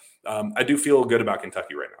 But I do feel good about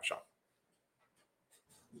Kentucky right now, Sean.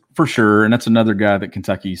 For sure, and that's another guy that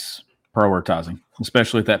Kentucky's prioritizing,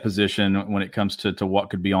 especially at that position when it comes to what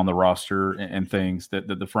could be on the roster and things that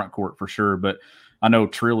the front court for sure. But I know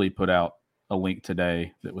Trilly put out a link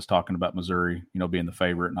today that was talking about Missouri, being the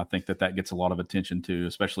favorite, and I think that gets a lot of attention too,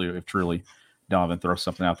 especially if Trilly Donovan throws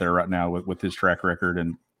something out there right now with his track record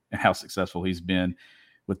and how successful he's been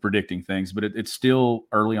with predicting things. But it's still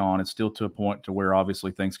early on. It's still to a point to where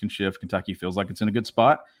obviously things can shift. Kentucky feels like it's in a good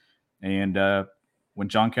spot, and when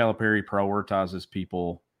John Calipari prioritizes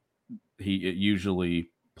people, it usually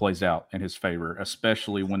plays out in his favor,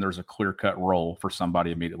 especially when there's a clear-cut role for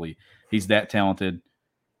somebody immediately. He's that talented.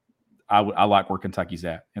 I like where Kentucky's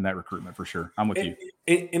at in that recruitment for sure. I'm with you.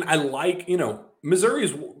 And I like,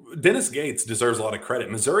 Missouri's Dennis Gates deserves a lot of credit.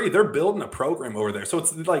 Missouri, they're building a program over there. So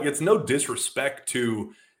it's no disrespect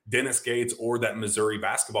to Dennis Gates or that Missouri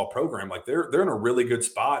basketball program. Like they're in a really good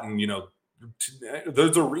spot. And,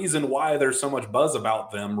 there's a reason why there's so much buzz about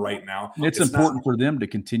them right now. It's important for them to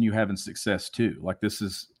continue having success too. Like this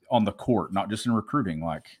is on the court, not just in recruiting.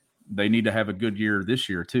 Like they need to have a good year this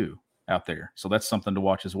year too out there. So that's something to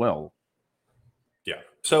watch as well. Yeah.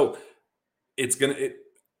 So it's going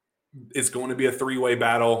to be a three-way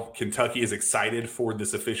battle. Kentucky is excited for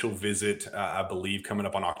this official visit, I believe, coming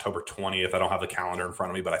up on October 20th. I don't have the calendar in front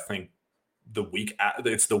of me, but I think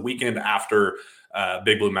it's the weekend after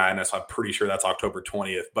Big Blue Madness. I'm pretty sure that's October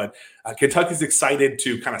 20th. But Kentucky's excited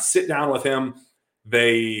to kind of sit down with him.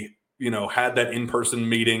 They, had that in-person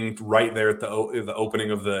meeting right there at the opening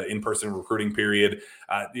of the in-person recruiting period.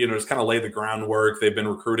 Just kind of lay the groundwork. They've been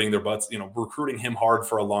recruiting their butts, recruiting him hard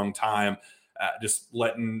for a long time. Just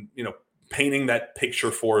letting, painting that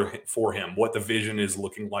picture for him, what the vision is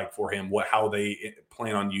looking like for him, how they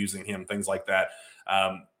plan on using him, things like that.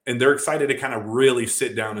 And they're excited to kind of really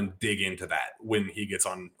sit down and dig into that when he gets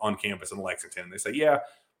on campus in Lexington. They say, yeah,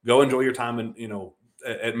 go enjoy your time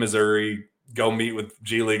at Missouri, go meet with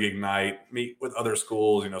G League Ignite, meet with other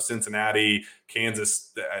schools, Cincinnati,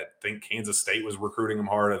 Kansas. I think Kansas State was recruiting him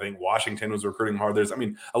hard. I think Washington was recruiting him hard.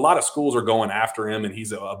 A lot of schools are going after him, and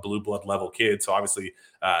he's a blue blood level kid. So obviously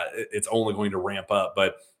it's only going to ramp up.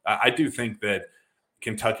 But I do think that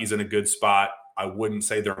Kentucky's in a good spot. I wouldn't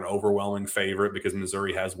say they're an overwhelming favorite because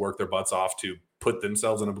Missouri has worked their butts off to put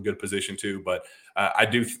themselves in a good position too. But I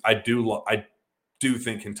do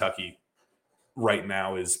think Kentucky right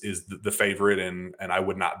now is the favorite, and I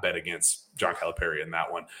would not bet against John Calipari in that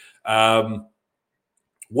one.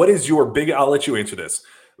 What is your big? I'll let you answer this.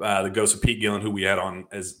 That goes to Pete Gillen, who we had on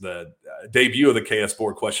as the debut of the KS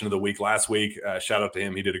Board Question of the Week last week. Shout out to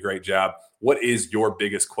him; he did a great job. What is your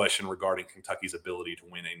biggest question regarding Kentucky's ability to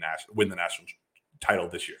win the national title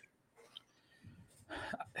this year?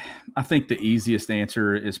 I think the easiest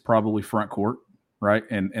answer is probably front court, right,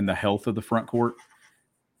 and the health of the front court.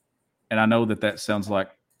 And I know that sounds like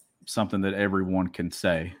something that everyone can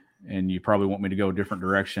say, and you probably want me to go a different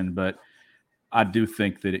direction, but I do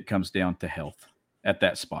think that it comes down to health at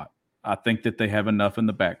that spot. I think that they have enough in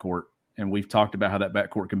the backcourt, and we've talked about how that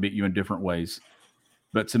backcourt can beat you in different ways.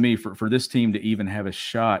 But to me, for this team to even have a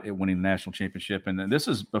shot at winning the national championship, and this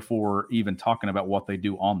is before even talking about what they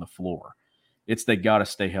do on the floor, they got to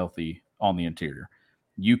stay healthy on the interior.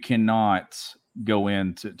 You cannot go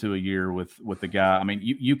into a year with a guy. I mean,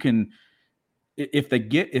 you can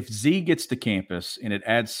if Z gets to campus and it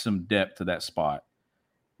adds some depth to that spot,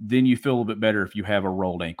 then you feel a little bit better if you have a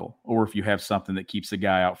rolled ankle or if you have something that keeps the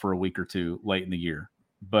guy out for a week or two late in the year.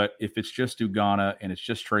 But if it's just Ugonna and it's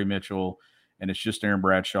just Trey Mitchell and it's just Aaron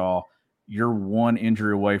Bradshaw, you're one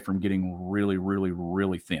injury away from getting really, really,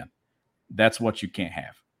 really thin. That's what you can't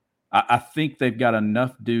have. I think they've got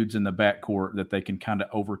enough dudes in the backcourt that they can kind of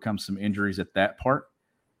overcome some injuries at that part.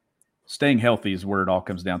 Staying healthy is where it all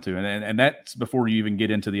comes down to. And that's before you even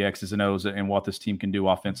get into the X's and O's and what this team can do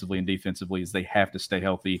offensively and defensively is they have to stay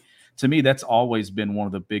healthy. To me, that's always been one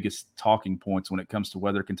of the biggest talking points when it comes to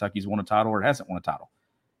whether Kentucky's won a title or it hasn't won a title,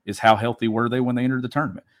 is how healthy were they when they entered the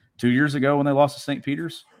tournament. 2 years ago when they lost to St.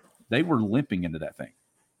 Peter's, they were limping into that thing.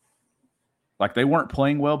 Like they weren't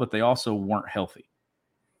playing well, but they also weren't healthy.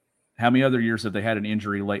 How many other years have they had an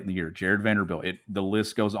injury late in the year? Jared Vanderbilt. The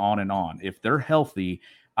list goes on and on. If they're healthy,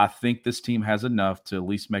 I think this team has enough to at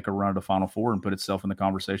least make a run at the Final Four and put itself in the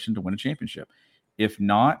conversation to win a championship. If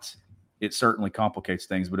not, it certainly complicates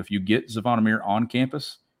things. But if you get Zavon Amir on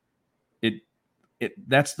campus,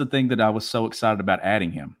 that's the thing that I was so excited about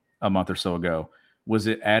adding him a month or so ago, was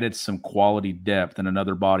it added some quality depth and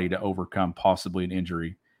another body to overcome possibly an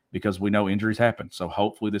injury, because we know injuries happen. So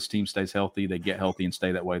hopefully this team stays healthy, they get healthy and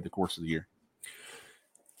stay that way the course of the year.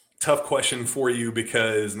 tough question for you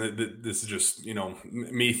because this is just,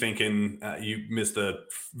 me thinking you missed the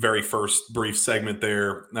very first brief segment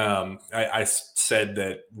there. I said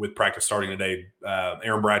that with practice starting today,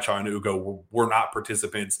 Aaron Bradshaw and Ugo were not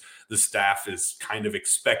participants. The staff is kind of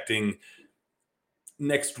expecting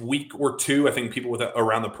next week or two. I think people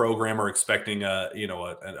around the program are expecting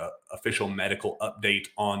an official medical update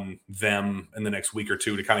on them in the next week or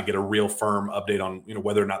two to kind of get a real firm update on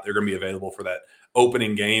whether or not they're going to be available for that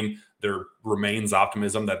opening game. There remains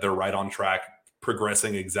optimism that they're right on track,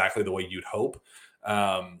 progressing exactly the way you'd hope.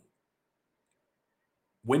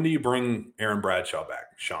 When do you bring Aaron Bradshaw back,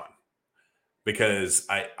 Sean? Because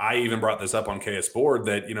I even brought this up on KS Board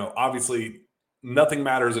that, obviously nothing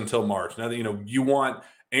matters until March. Nothing, you want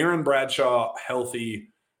Aaron Bradshaw healthy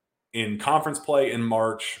in conference play in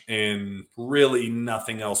March, and really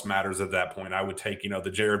nothing else matters at that point. I would take,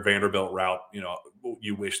 the Jared Vanderbilt route.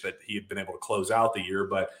 You wish that he had been able to close out the year,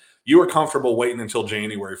 but you were comfortable waiting until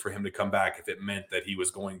January for him to come back if it meant that he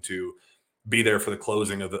was going to be there for the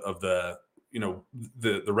closing of the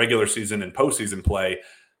regular season and postseason play.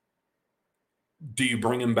 Do you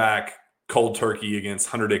bring him back cold turkey against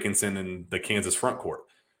Hunter Dickinson and the Kansas front court?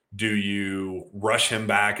 Do you rush him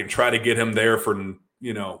back and try to get him there for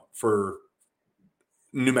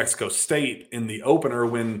New Mexico State in the opener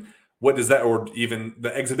what does that, or even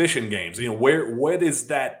the exhibition games, what is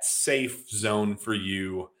that safe zone for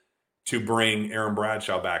you to bring Aaron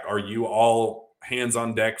Bradshaw back? Are you all hands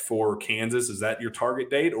on deck for Kansas? Is that your target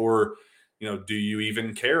date? Or, do you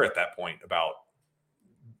even care at that point about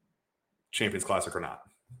Champions Classic or not?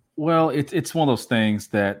 Well, it's one of those things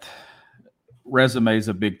that resume is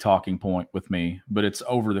a big talking point with me, but it's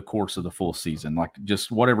over the course of the full season. Like,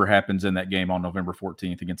 just whatever happens in that game on November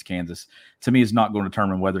 14th against Kansas, to me, is not going to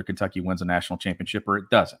determine whether Kentucky wins a national championship or it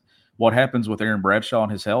doesn't. What happens with Aaron Bradshaw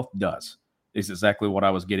and his health does. Is exactly what I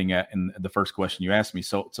was getting at in the first question you asked me.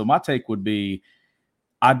 So my take would be,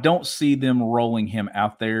 I don't see them rolling him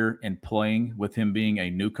out there and playing with him being a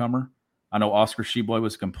newcomer. I know Oscar Tshiebwe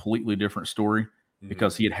was a completely different story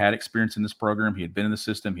because he had experience in this program. He had been in the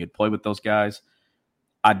system. He had played with those guys.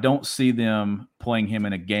 I don't see them playing him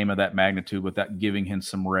in a game of that magnitude without giving him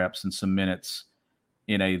some reps and some minutes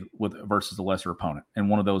versus a lesser opponent in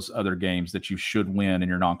one of those other games that you should win in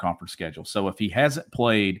your non-conference schedule. So if he hasn't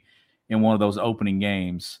played in one of those opening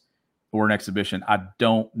games or an exhibition, I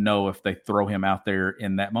don't know if they throw him out there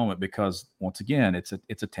in that moment because, once again, it's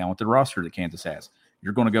a talented roster that Kansas has.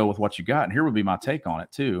 You're going to go with what you got. And here would be my take on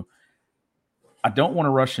it too. I don't want to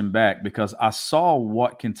rush him back because I saw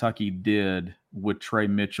what Kentucky did with Trey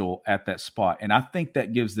Mitchell at that spot. And I think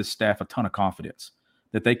that gives this staff a ton of confidence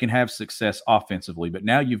that they can have success offensively. But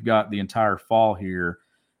now you've got the entire fall here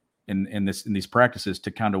in these practices to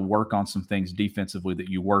kind of work on some things defensively that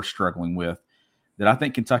you were struggling with, that I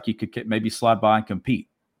think Kentucky could maybe slide by and compete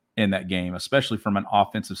in that game, especially from an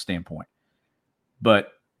offensive standpoint.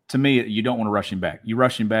 But to me, you don't want to rush him back. You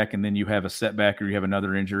rush him back and then you have a setback or you have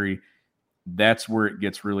another injury. That's where it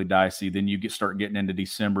gets really dicey. Then you start getting into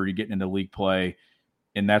December, you're getting into league play,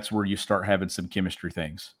 and that's where you start having some chemistry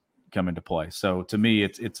things come into play. So to me,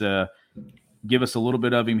 it's a give us a little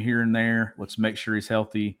bit of him here and there. Let's make sure he's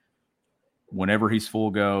healthy. Whenever he's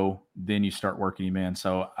full go, then you start working him in.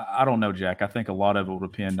 So I don't know, Jack. I think a lot of it will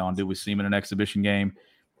depend on, do we see him in an exhibition game?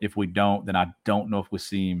 If we don't, then I don't know if we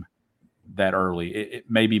see him that early. It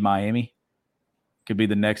may be Miami. Could be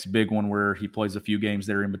the next big one where he plays a few games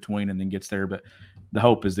there in between and then gets there. But the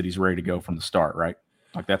hope is that he's ready to go from the start, right?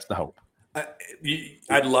 Like, that's the hope.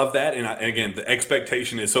 I'd love that. And again, the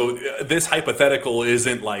expectation is, so this hypothetical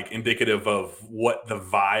isn't like indicative of what the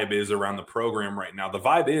vibe is around the program right now. The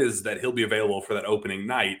vibe is that he'll be available for that opening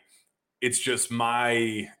night. It's just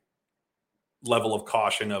my level of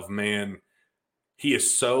caution of, man, he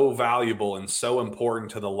is so valuable and so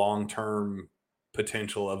important to the long-term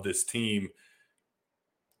potential of this team.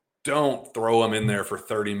 Don't throw him in there for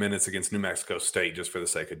 30 minutes against New Mexico State just for the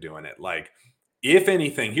sake of doing it. Like, if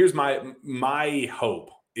anything, here's my hope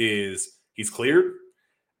is he's cleared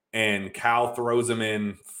and Cal throws him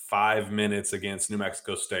in 5 minutes against New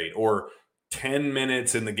Mexico State, or 10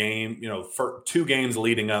 minutes in the game, for 2 games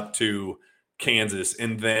leading up to Kansas,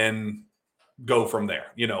 and then go from there.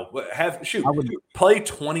 Play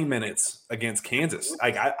 20 minutes against Kansas.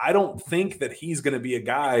 I don't think that he's going to be a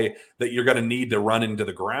guy that you're going to need to run into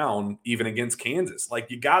the ground even against Kansas. Like,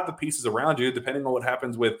 you got the pieces around you, depending on what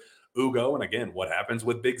happens with Ugo, and again, what happens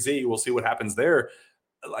with Big Z. We'll see what happens there.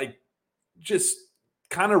 Like, just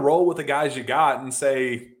kind of roll with the guys you got and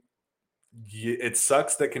say, it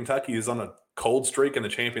sucks that Kentucky is on a cold streak in the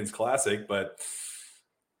Champions Classic, but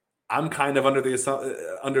I'm kind of under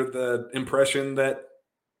the impression that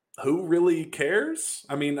who really cares?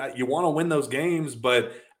 I mean, you want to win those games,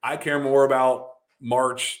 but I care more about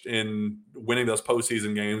March and winning those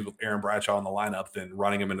postseason games with Aaron Bradshaw in the lineup than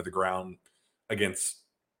running him into the ground against,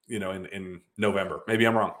 in November. Maybe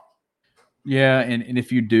I'm wrong. Yeah, and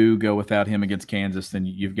if you do go without him against Kansas, then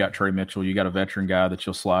you've got Trey Mitchell. You got a veteran guy that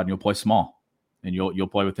you'll slide and you'll play small. And you'll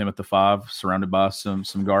play with him at the 5, surrounded by some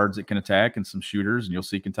guards that can attack and some shooters, and you'll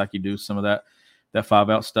see Kentucky do some of that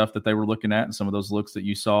 5-out stuff that they were looking at and some of those looks that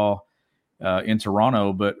you saw in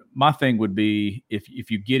Toronto. But my thing would be if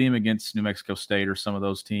you get him against New Mexico State or some of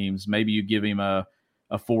those teams, maybe you give him a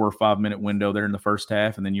 4 or 5 minute window there in the first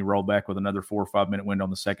half, and then you roll back with another 4 or 5 minute window in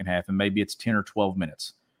the second half, and maybe it's 10 or 12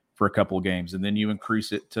 minutes for a couple of games, and then you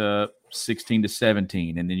increase it to 16 to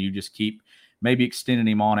 17, and then you just keep maybe extending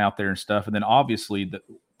him on out there and stuff. And then obviously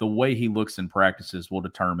the way he looks in practices will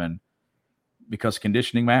determine, because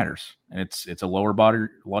conditioning matters, and it's a lower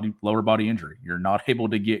body injury. You're not able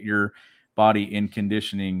to get your body in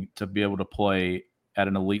conditioning to be able to play at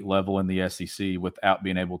an elite level in the SEC without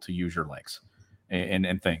being able to use your legs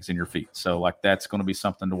and things in your feet. So like that's going to be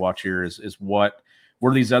something to watch here is where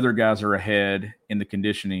these other guys are ahead in the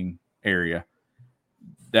conditioning area.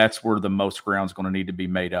 That's where the most ground is going to need to be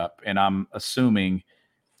made up. And I'm assuming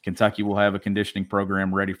Kentucky will have a conditioning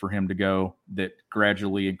program ready for him to go that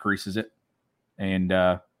gradually increases it. And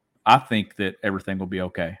I think that everything will be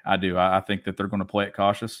okay. I do. I think that they're going to play it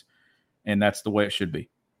cautious, and that's the way it should be.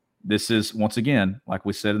 This is, once again, like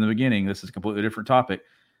we said in the beginning, this is a completely different topic.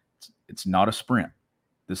 It's not a sprint.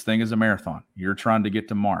 This thing is a marathon. You're trying to get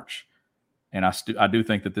to March. And I do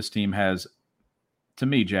think that this team has, to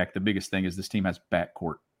me, Jack, the biggest thing is this team has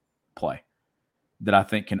backcourt play that I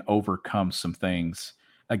think can overcome some things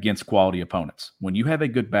against quality opponents. When you have a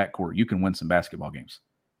good backcourt, you can win some basketball games.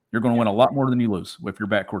 You're going to win a lot more than you lose if your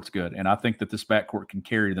backcourt's good. And I think that this backcourt can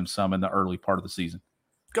carry them some in the early part of the season.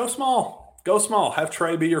 Go small. Go small. Have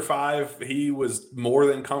Trey be your 5. He was more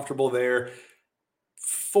than comfortable there.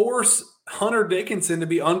 Force Hunter Dickinson to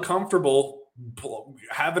be uncomfortable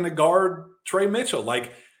having to guard Trey Mitchell.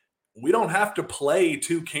 Like, we don't have to play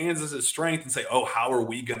to Kansas's strength and say, oh, how are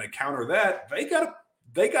we going to counter that? They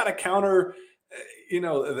got to counter,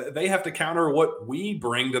 they have to counter what we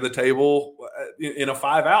bring to the table in a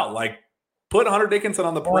 5-out. Like, put Hunter Dickinson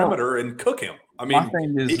on the perimeter and cook him. I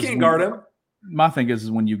mean, he can't guard him. My thing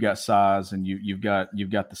is when you've got size and you've got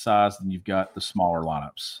the size and you've got the smaller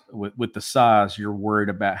lineups. With the size, you're worried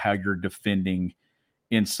about how you're defending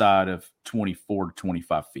inside of 24 to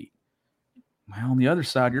 25 feet. Well, on the other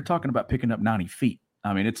side, you're talking about picking up 90 feet.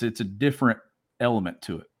 I mean, it's a different element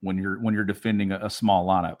to it when you're defending a small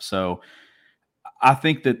lineup. So I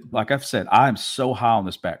think that, like I've said, I am so high on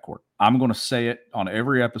this backcourt. I'm going to say it on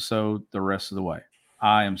every episode the rest of the way.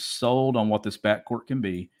 I am sold on what this backcourt can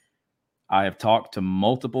be. I have talked to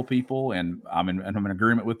multiple people, and I'm in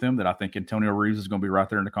agreement with them that I think Antonio Reeves is going to be right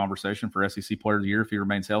there in the conversation for SEC Player of the Year if he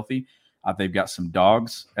remains healthy. They've got some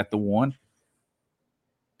dogs at the 1.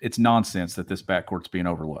 It's nonsense that this backcourt's being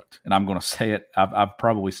overlooked. And I'm going to say it. I've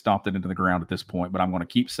probably stomped it into the ground at this point, but I'm going to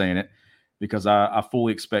keep saying it because I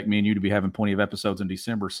fully expect me and you to be having plenty of episodes in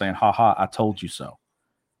December saying, ha ha, I told you so.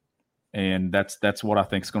 And that's what I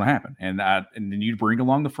think is going to happen. And then you bring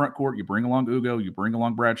along the front court, you bring along Ugo, you bring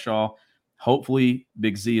along Bradshaw. Hopefully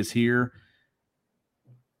Big Z is here.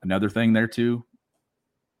 Another thing there too,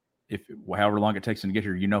 if however long it takes him to get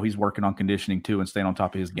here, he's working on conditioning too and staying on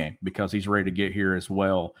top of his game because he's ready to get here as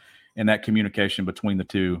well. And that communication between the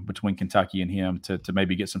two, between Kentucky and him to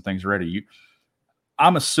maybe get some things ready.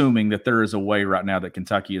 I'm assuming that there is a way right now that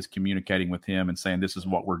Kentucky is communicating with him and saying, this is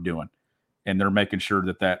what we're doing. And they're making sure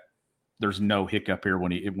that there's no hiccup here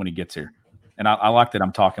when he gets here. And I like that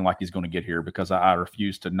I'm talking like he's going to get here because I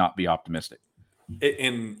refuse to not be optimistic.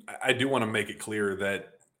 And I do want to make it clear that,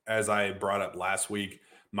 as I brought up last week,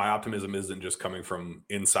 my optimism isn't just coming from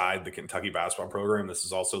inside the Kentucky basketball program. This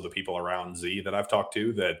is also the people around Z that I've talked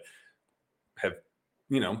to that have,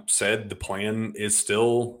 said the plan is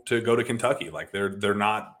still to go to Kentucky. Like they're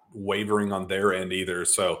not wavering on their end either.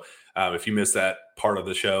 So if you missed that part of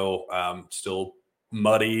the show, still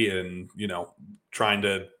muddy and, trying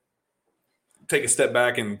to take a step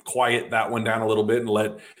back and quiet that one down a little bit and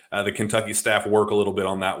let the Kentucky staff work a little bit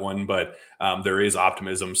on that one. But there is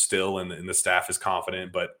optimism still, and the staff is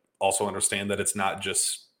confident, but also understand that it's not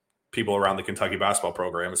just people around the Kentucky basketball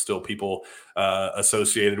program. It's still people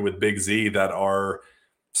associated with Big Z that are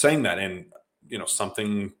saying that. And,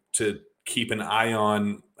 something to keep an eye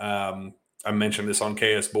on. I mentioned this on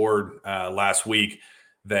KS Board last week,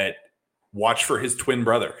 that watch for his twin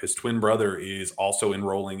brother. His twin brother is also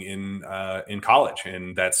enrolling in college,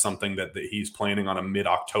 and that's something that he's planning on a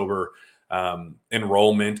mid-October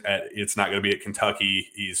enrollment it's not going to be at Kentucky.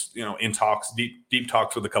 He's, in talks, deep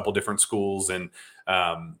talks with a couple different schools. And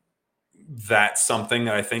that's something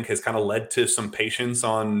that I think has kind of led to some patience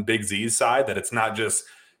on Big Z's side, that it's not just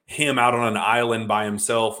him out on an island by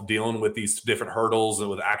himself dealing with these different hurdles and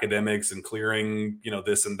with academics and clearing,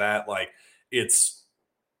 this and that. Like,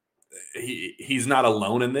 he's not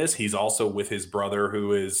alone in this. He's also with his brother,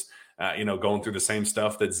 who is, going through the same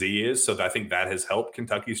stuff that Z is. So I think that has helped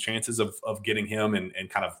Kentucky's chances of getting him and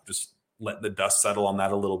kind of just letting the dust settle on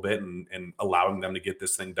that a little bit and allowing them to get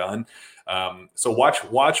this thing done. So watch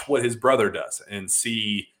what his brother does and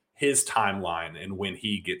see his timeline and when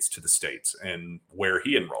he gets to the States and where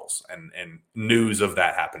he enrolls, and news of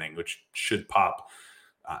that happening, which should pop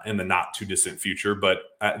in the not too distant future. But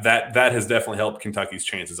that has definitely helped Kentucky's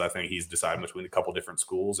chances. I think he's deciding between a couple different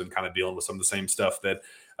schools and kind of dealing with some of the same stuff that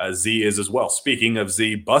Z is as well. Speaking of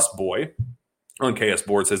Z, Bus Boy on KS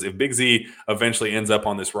Board says, if Big Z eventually ends up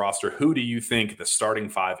on this roster, who do you think the starting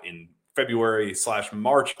five in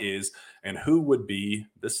February/March is, and who would be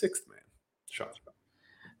the sixth man? Sean.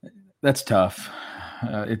 That's tough.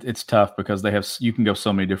 It's tough because you can go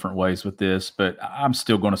so many different ways with this, but I'm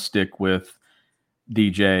still going to stick with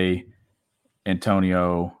DJ,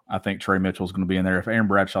 Antonio. I think Trey Mitchell's going to be in there. If Aaron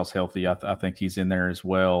Bradshaw's healthy, I think he's in there as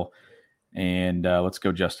well. And let's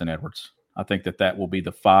go Justin Edwards. I think that will be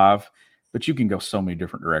the five, but you can go so many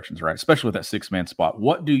different directions, right? Especially with that six-man spot.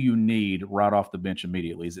 What do you need right off the bench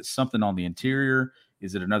immediately? Is it something on the interior?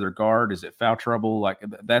 Is it another guard? Is it foul trouble? Like,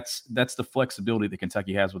 that's the flexibility that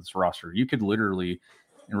Kentucky has with this roster. You could literally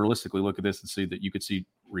and realistically look at this and see that you could see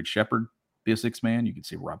Reed Sheppard be a six-man. You could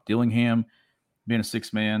see Rob Dillingham being a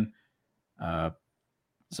six-man.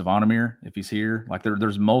 Savonamir, if he's here. Like,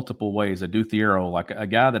 there's multiple ways. Adu Thiero, like a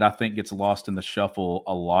guy that I think gets lost in the shuffle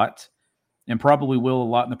a lot and probably will a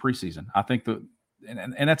lot in the preseason. I think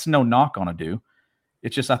and that's no knock on Adu.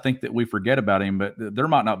 It's just I think that we forget about him, but there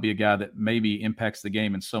might not be a guy that maybe impacts the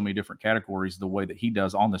game in so many different categories the way that he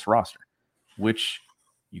does on this roster, which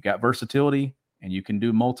you got versatility and you can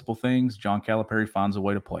do multiple things. John Calipari finds a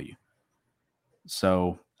way to play you.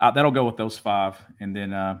 So that'll go with those five. And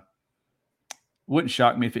then wouldn't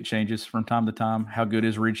shock me if it changes from time to time. How good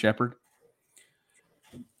is Reed Sheppard?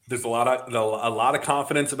 There's a lot of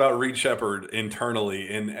confidence about Reed Sheppard internally.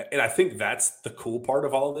 And I think that's the cool part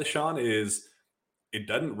of all of this, Sean, is it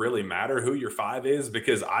doesn't really matter who your five is,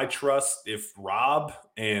 because I trust if Rob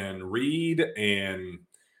and Reed and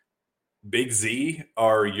Big Z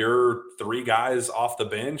are your three guys off the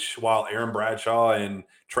bench, while Aaron Bradshaw and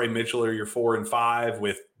Trey Mitchell are your 4 and 5,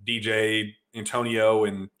 with DJ, Antonio,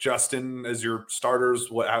 and Justin as your starters,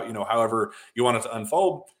 however you want it to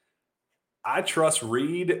unfold. I trust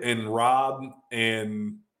Reed and Rob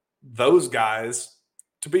and those guys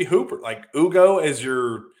to be Hooper. Like Ugo as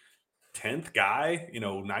your 10th guy,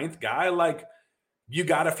 9th guy. Like, you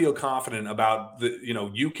got to feel confident about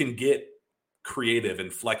you can get creative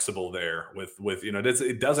and flexible there with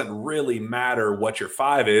it doesn't really matter what your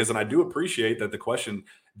five is. And I do appreciate that the question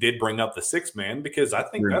did bring up the sixth man, because I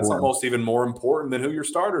think that's almost even more important than who your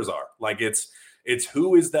starters are. Like, it's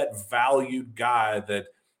who is that valued guy that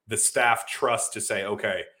the staff trusts to say,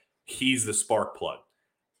 okay, he's the spark plug.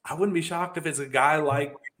 I wouldn't be shocked if it's a guy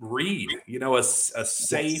like Reed, a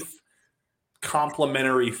safe,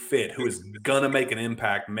 complementary fit who is going to make an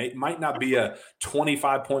impact. Might not be a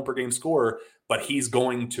 25 point per game scorer, but he's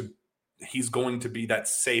going to be that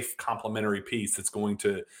safe complementary piece that's going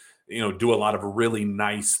to, do a lot of really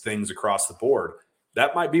nice things across the board.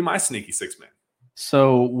 That might be my sneaky six man.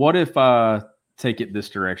 So what if I take it this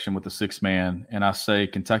direction with the six man and I say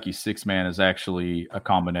Kentucky's six man is actually a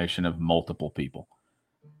combination of multiple people,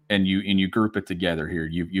 and you group it together here?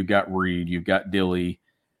 You've got Reed, you've got Dilly,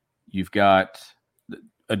 you've got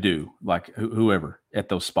Adu, like whoever at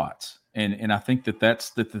those spots. And I think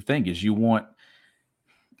that's the thing is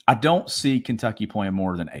I don't see Kentucky playing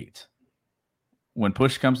more than 8. When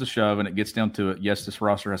push comes to shove and it gets down to it, yes, this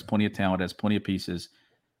roster has plenty of talent, has plenty of pieces.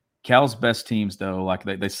 Cal's best teams, though, like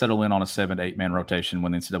they settle in on a 7 to 8 man rotation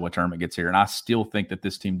when the NCAA tournament gets here. And I still think that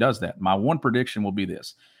this team does that. My one prediction will be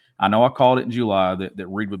this. I know I called it in July that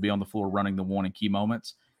Reed would be on the floor running the one in key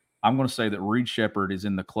moments. I'm going to say that Reed Sheppard is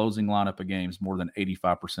in the closing lineup of games more than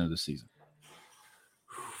 85% of the season.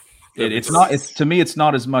 To me, it's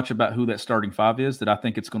not as much about who that starting five is, that I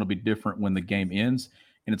think it's going to be different when the game ends.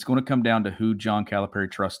 And it's going to come down to who John Calipari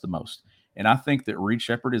trusts the most. And I think that Reed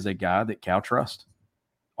Sheppard is a guy that Cal trusts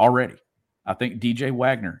already. I think DJ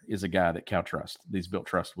Wagner is a guy that Cal trusts, that he's built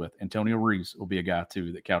trust with. Antonio Reeves will be a guy,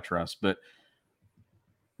 too, that Cal trusts. But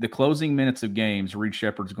the closing minutes of games, Reed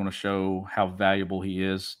Sheppard's going to show how valuable he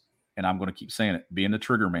is. And I'm going to keep saying it, being the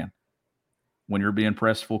trigger man. when you're being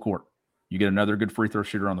pressed full court. You get another good free throw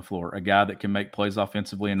shooter on the floor, a guy that can make plays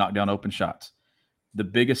offensively and knock down open shots. The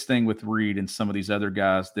biggest thing with Reed and some of these other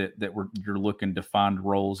guys that you're looking to find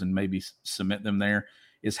roles and maybe cement them there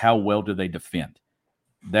is how well do they defend.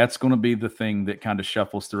 That's going to be the thing that kind of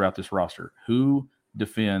shuffles throughout this roster. Who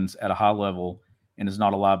defends at a high level and is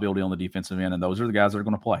not a liability on the defensive end, and those are the guys that are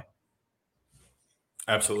going to play.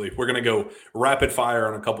 Absolutely. We're going to go rapid fire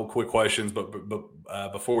on a couple quick questions, but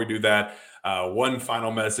before we do that, one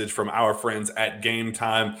final message from our friends at Game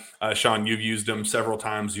Time. Sean, you've used them several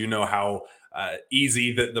times. You know how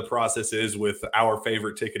easy the process is with our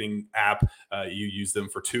favorite ticketing app. You use them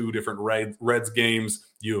for 2 different Reds games.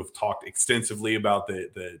 You have talked extensively about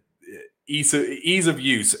the ease of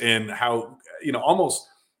use and how, almost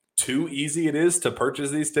too easy it is to purchase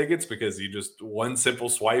these tickets because you just one simple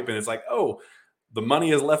swipe and it's like, oh, the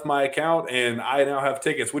money has left my account and I now have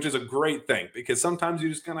tickets, which is a great thing because sometimes you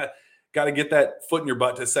just got to get that foot in your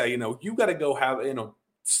butt to say, you got to go have,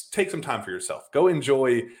 take some time for yourself. Go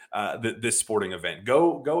enjoy this sporting event.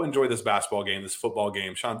 Go enjoy this basketball game, this football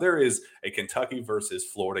game. Sean, there is a Kentucky versus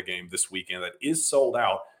Florida game this weekend that is sold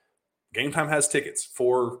out. Game Time has tickets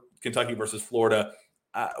for Kentucky versus Florida.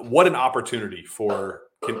 What an opportunity for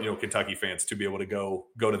Kentucky fans to be able to go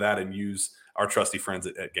to that and use our trusty friends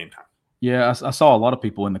at Game Time. Yeah, I saw a lot of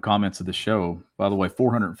people in the comments of the show. By the way,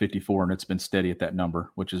 454, and it's been steady at that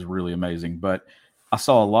number, which is really amazing. But I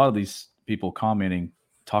saw a lot of these people commenting,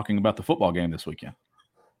 talking about the football game this weekend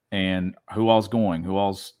and who all's going, who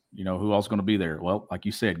all's going to be there. Well, like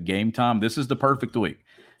you said, Game Time. This is the perfect week.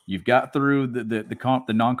 You've got through the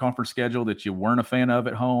non-conference schedule that you weren't a fan of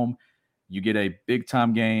at home. You get a big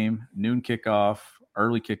time game, noon kickoff,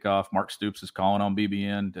 early kickoff. Mark Stoops is calling on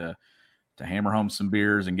BBN to hammer home some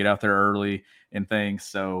beers and get out there early and things.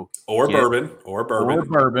 So bourbon,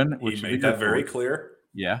 which he made that very clear.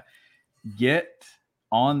 Yeah. Get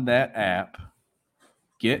on that app,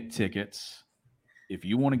 get tickets. If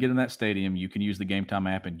you want to get in that stadium, you can use the Game Time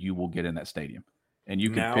app and you will get in that stadium. And you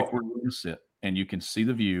can pick where you're going to sit and you can see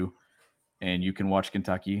the view and you can watch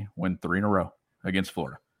Kentucky win 3 in a row against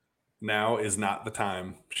Florida. Now is not the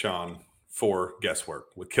time, Sean, for guesswork.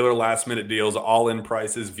 With killer last-minute deals, all-in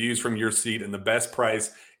prices, views from your seat, and the best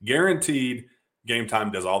price guaranteed, Game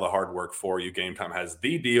Time does all the hard work for you. Game Time has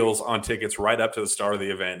the deals on tickets right up to the start of the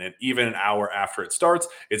event, and even an hour after it starts.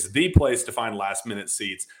 It's the place to find last-minute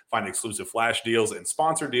seats, find exclusive flash deals, and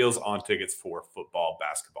sponsor deals on tickets for football,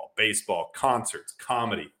 basketball, baseball, concerts,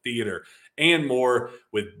 comedy, theater, and more.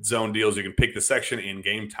 With zone deals, you can pick the section, and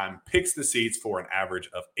Game Time picks the seats for an average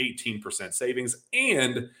of 18% savings.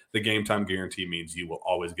 And the Game Time guarantee means you will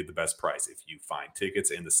always get the best price. If you find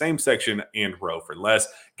tickets in the same section and row for less,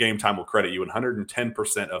 Game Time will credit you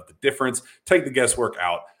 110% of the difference. Take the guesswork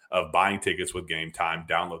out of buying tickets with Game Time.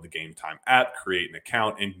 Download the Game Time app, create an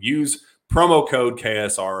account, and use promo code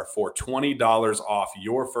KSR for $20 off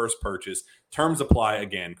your first purchase. Terms apply.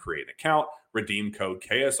 Again, create an account, redeem code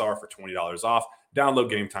KSR for $20 off. Download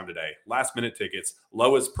Game Time today. Last minute tickets,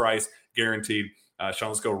 lowest price guaranteed. Sean,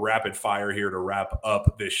 let's go rapid fire here to wrap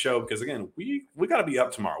up this show because, again, we got to be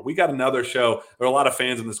up tomorrow. We got another show. There are a lot of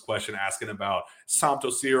fans in this question asking about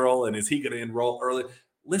Somto Cyril and is he going to enroll early?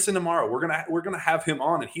 Listen tomorrow. We're gonna have him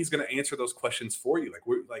on and he's going to answer those questions for you.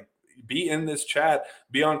 Be in this chat,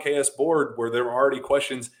 be on KS board where there are already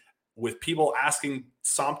questions with people asking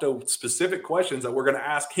Somto specific questions that we're going to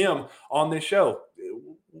ask him on this show.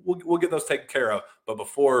 We'll get those taken care of. But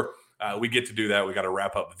before we get to do that, we got to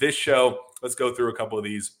wrap up this show. Let's go through a couple of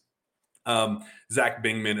these. Zach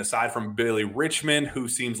Bingman, aside from Billy Richmond, who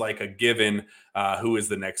seems like a given, who is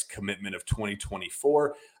the next commitment of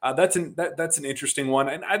 2024. That's an interesting one.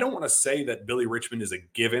 And I don't want to say that Billy Richmond is a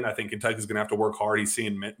given. I think Kentucky's going to have to work hard. He's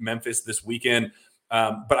seeing Memphis this weekend.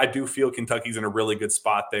 But I do feel Kentucky's in a really good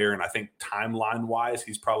spot there. And I think timeline-wise,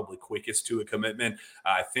 he's probably quickest to a commitment.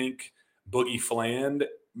 I think Boogie Fland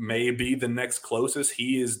may be the next closest.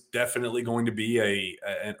 He is definitely going to be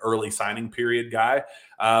an early signing period guy.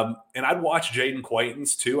 And I'd watch Jaden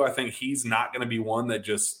Quaintance too. I think he's not going to be one that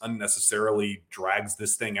just unnecessarily drags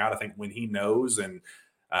this thing out. I think when he knows and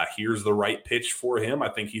here's the right pitch for him, I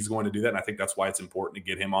think he's going to do that. And I think that's why it's important to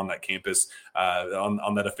get him on that campus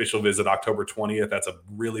on that official visit October 20th. That's a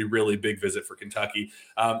really, really big visit for Kentucky.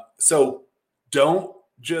 So don't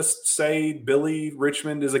just say Billy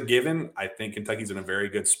Richmond is a given. I think Kentucky's in a very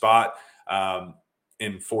good spot.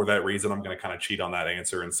 And for that reason, I'm going to kind of cheat on that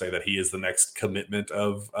answer and say that he is the next commitment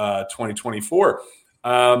of 2024.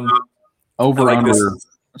 Over under.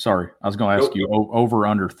 Sorry, I was going to ask you over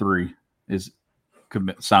under 3 is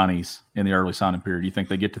commit signees in the early signing period. Do you think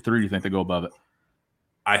they get to 3? Do you think they go above it?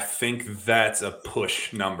 I think that's a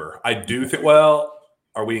push number. I do think, well,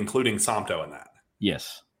 are we including Somto in that?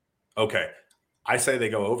 Yes. Okay. I say they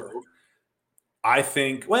go over. I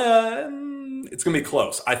think, well, it's going to be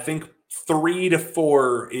close. I think 3 to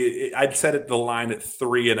 4. I'd set it the line at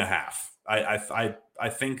 3.5. I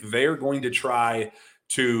think they're going to try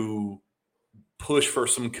to push for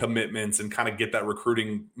some commitments and kind of get that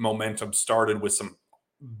recruiting momentum started with some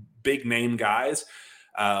big name guys,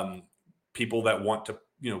 people that want to,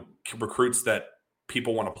 recruits that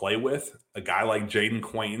people want to play with. A guy like Jaden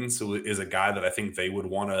Quaintance, who is a guy that I think they would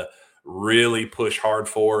want to really push hard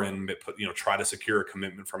for and try to secure a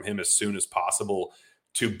commitment from him as soon as possible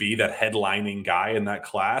to be that headlining guy in that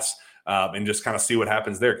class, and just kind of see what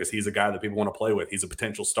happens there, because he's a guy that people want to play with. He's a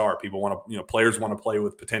potential star. People want to, players want to play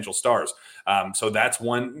with potential stars. So that's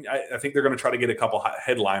one. I think they're going to try to get a couple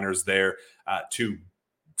headliners there to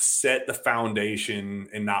set the foundation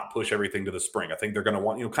and not push everything to the spring. I think they're going to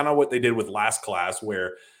want, kind of what they did with last class,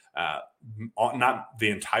 where not the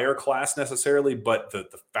entire class necessarily, but the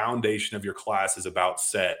foundation of your class is about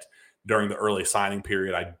set during the early signing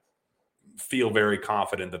period. I feel very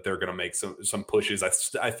confident that they're going to make some pushes.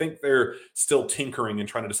 I think they're still tinkering and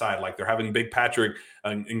trying to decide. Like, they're having Big Patrick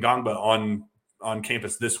Ngongba on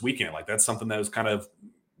campus this weekend. Like, that's something that was kind of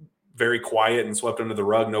very quiet and swept under the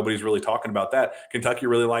rug. Nobody's really talking about that. Kentucky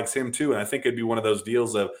really likes him too, and I think it'd be one of those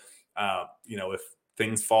deals of, if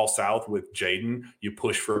things fall south with Jaden, you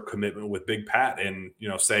push for a commitment with Big Pat, and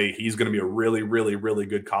say he's going to be a really, really, really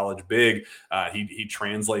good college big. He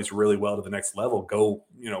translates really well to the next level. Go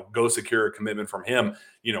secure a commitment from him.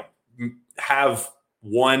 Have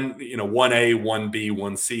 1A, 1B,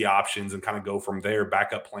 1C options, and kind of go from there.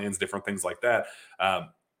 Backup plans, different things like that.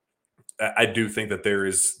 I do think that there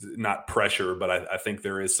is not pressure, but I think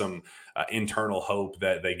there is some internal hope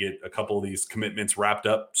that they get a couple of these commitments wrapped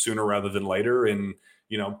up sooner rather than later, and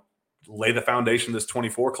lay the foundation of this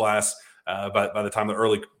 24 class by the time the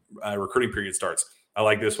early recruiting period starts. I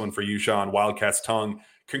like this one for you, Sean. Wildcats tongue.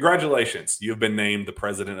 Congratulations. You've been named the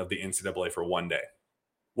president of the NCAA for one day.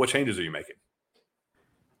 What changes are you making?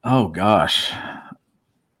 Oh, gosh.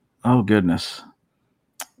 Oh, goodness.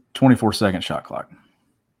 24-second shot clock.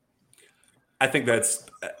 I think that's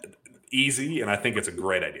easy, and I think it's a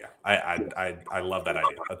great idea. I love that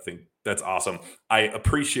idea. I think that's awesome. I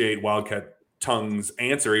appreciate Wildcat Tongue's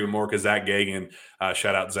answer even more, because Zach Gagan,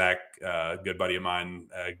 shout out Zach, good buddy of mine,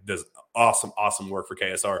 does awesome work for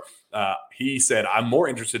KSR. He said, I'm more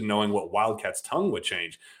interested in knowing what Wildcat's Tongue would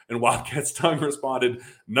change. And Wildcat's Tongue responded,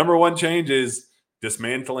 number one change is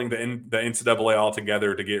dismantling the NCAA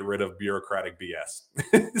altogether to get rid of bureaucratic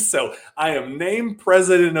BS. So I am named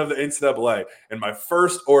president of the NCAA, and my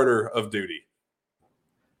first order of duty,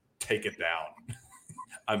 take it down.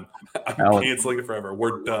 I'm canceling it forever.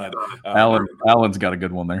 We're done. Alan's got a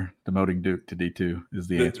good one there. Demoting Duke to D2 is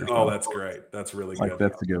the answer. Oh, that's great. That's really good.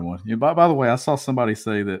 That's a good one. By the way, I saw somebody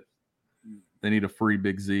say that they need a free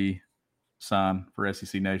Big Z sign for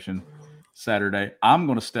SEC Nation Saturday. I'm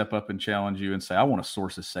going to step up and challenge you and say I want a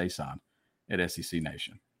Sources Say sign at SEC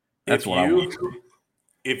Nation. That's what I want.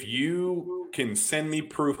 If you can send me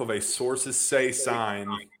proof of a Sources Say sign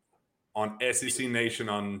on SEC Nation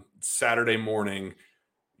on Saturday morning,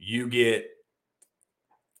 you get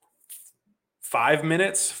 5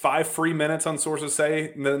 free minutes on Sources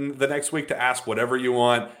Say, and then the next week to ask whatever you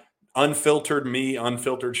want. Unfiltered me,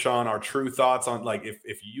 unfiltered Sean, our true thoughts on, like,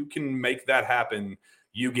 if you can make that happen,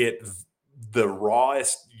 you get the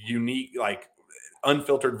rawest, unique, like,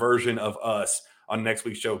 unfiltered version of us on next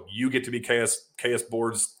week's show. You get to be KS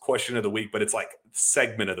Board's question of the week, but it's like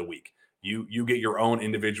segment of the week. You get your own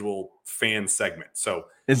individual fan segment. So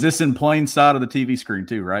is this in plain sight of the TV screen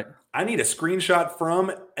too, right? I need a screenshot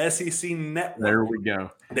from SEC Network. There we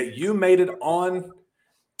go. That you made it on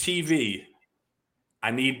TV.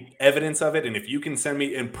 I need evidence of it. And if you can send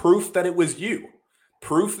me proof that it was you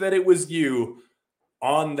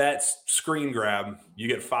on that screen grab, you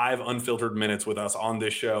get 5 unfiltered minutes with us on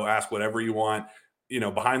this show. Ask whatever you want,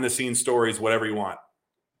 behind the scenes stories, whatever you want.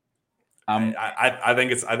 I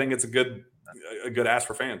think it's a good ask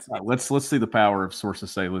for fans. Let's see the power of Sources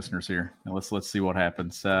Say listeners here. Now let's see what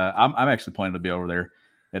happens. I'm actually planning to be over there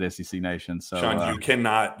at SEC Nation. So Sean,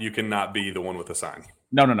 you cannot be the one with the sign.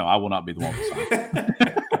 No, I will not be the one with the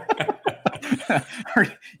sign.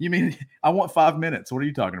 You mean I want 5 minutes? What are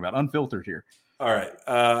you talking about? Unfiltered here. All right.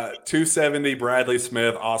 270, Bradley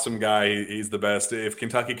Smith, awesome guy. He's the best. If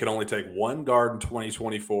Kentucky could only take one guard in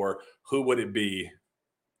 2024, who would it be?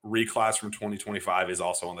 Reclass from 2025 is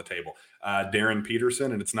also on the table. Darren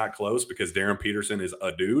Peterson, and it's not close because Darren Peterson is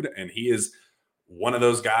a dude, and he is one of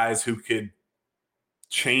those guys who could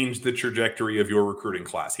change the trajectory of your recruiting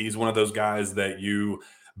class. He's one of those guys that you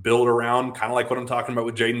build around, kind of like what I'm talking about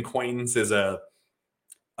with Jaden Quaintance, is a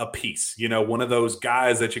piece. One of those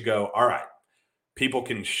guys that you go, all right, people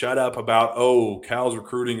can shut up about, oh, Cal's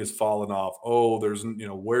recruiting is falling off. Oh, there's,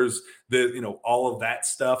 where's the, all of that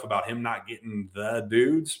stuff about him not getting the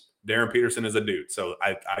dudes. Darren Peterson is a dude. So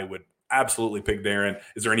I would absolutely pick Darren.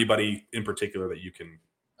 Is there anybody in particular that you can?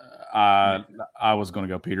 I was going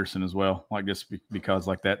to go Peterson as well, like just because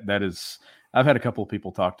like that is, I've had a couple of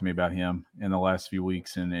people talk to me about him in the last few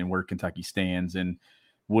weeks and where Kentucky stands and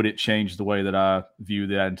would it change the way that I view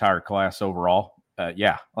that entire class overall?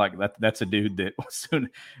 Yeah, like that's a dude that soon,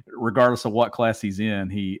 regardless of what class he's in,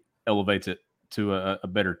 he elevates it to a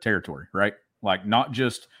better territory, right? Like not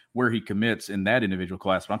just where he commits in that individual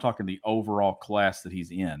class, but I'm talking the overall class that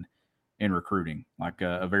he's in recruiting, like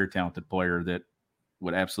a very talented player that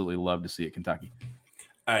would absolutely love to see at Kentucky.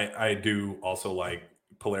 I do also like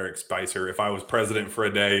Polaric Spicer. If I was president for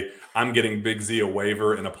a day, I'm getting Big Z a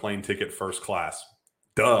waiver and a plane ticket first class.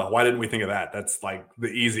 Duh. Why didn't we think of that? That's like the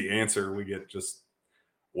easy answer. We get just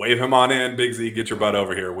wave him on in. Big Z, get your butt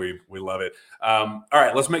over here. We love it. All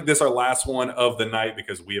right, let's make this our last one of the night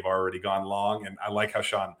because we have already gone long. And I like how,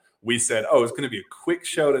 Sean, we said, oh, it's going to be a quick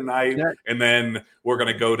show tonight. Yeah. And then we're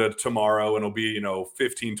going to go to tomorrow and it'll be,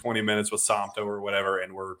 15, 20 minutes with Somto or whatever.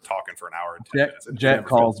 And we're talking for an hour and 10 minutes. Jack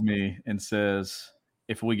calls me and says,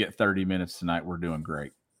 if we get 30 minutes tonight, we're doing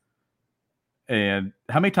great. And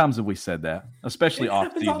how many times have we said that, especially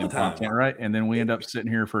off-season content, right? And then we end up sitting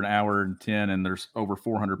here for an hour and 10, and there's over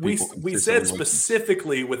 400 people. We said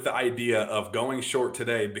specifically with the idea of going short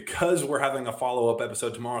today because we're having a follow-up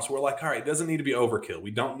episode tomorrow. So we're like, all right, it doesn't need to be overkill.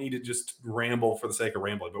 We don't need to just ramble for the sake of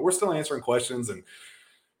rambling, but we're still answering questions, and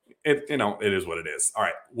it is what it is. All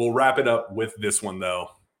right, we'll wrap it up with this one, though.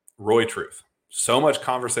 Roy Truth. So much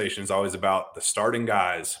conversation is always about the starting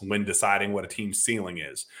guys when deciding what a team's ceiling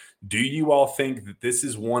is. Do you all think that this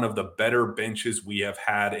is one of the better benches we have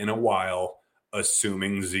had in a while,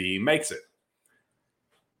 assuming Z makes it?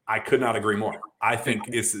 I could not agree more. I think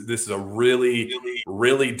this is a really,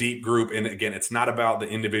 really deep group. And again, it's not about the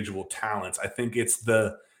individual talents. I think it's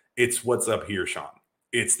what's up here, Sean.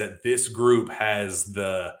 It's that this group has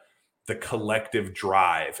the collective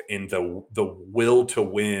drive and the will to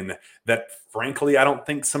win that, frankly, I don't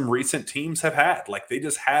think some recent teams have had. Like they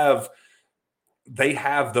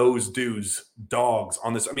have those dudes, dogs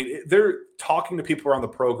on this. I mean, they're talking to people around the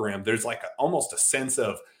program. There's like almost a sense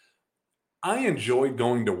of, I enjoyed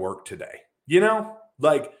going to work today.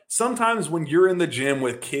 Like sometimes when you're in the gym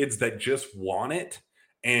with kids that just want it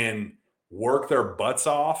and work their butts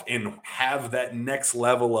off and have that next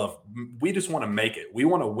level of, we just want to make it. We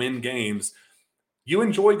want to win games. You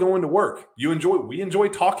enjoy going to work. We enjoy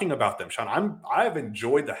talking about them, Sean. I've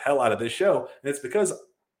enjoyed the hell out of this show. And it's because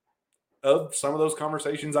of some of those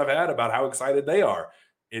conversations I've had about how excited they are.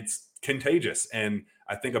 It's contagious. And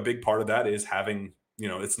I think a big part of that is having,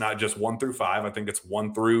 it's not just 1 through 5. I think it's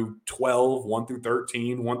 1 through 12, 1 through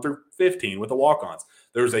 13, 1 through 15 with the walk-ons.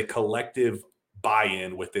 There's a collective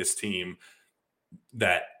buy-in with this team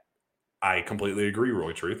that I completely agree,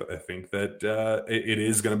 Roy Truth. I think that it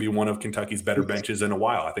is going to be one of Kentucky's better benches in a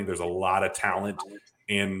while. I think there's a lot of talent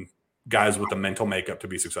and guys with the mental makeup to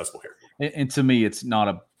be successful here. And to me, it's not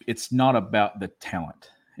about the talent.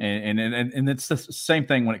 And it's the same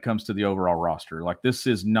thing when it comes to the overall roster. Like this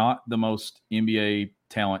is not the most NBA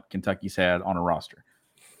talent Kentucky's had on a roster.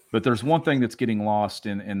 But there's one thing that's getting lost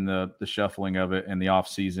in the shuffling of it and the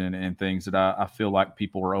offseason and things that I feel like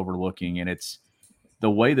people are overlooking, and it's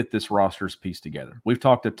the way that this roster is pieced together. We've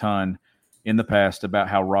talked a ton in the past about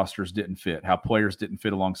how rosters didn't fit, how players didn't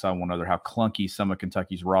fit alongside one another, how clunky some of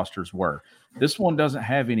Kentucky's rosters were. This one doesn't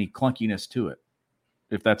have any clunkiness to it,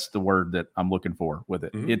 if that's the word that I'm looking for with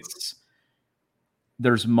it. Mm-hmm.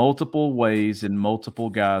 There's multiple ways and multiple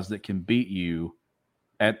guys that can beat you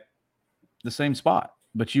at the same spot.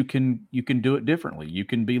 But you can do it differently. You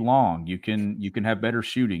can be long. You can have better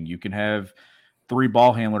shooting. You can have 3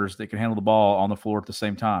 ball handlers that can handle the ball on the floor at the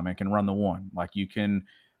same time and can run the one. Like you can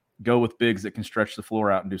go with bigs that can stretch the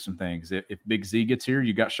floor out and do some things. If Big Z gets here,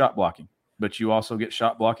 you got shot blocking, but you also get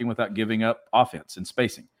shot blocking without giving up offense and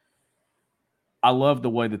spacing. I love the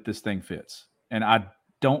way that this thing fits, and I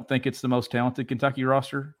don't think it's the most talented Kentucky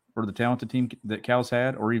roster or the talented team that Cal's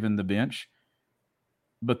had, or even the bench.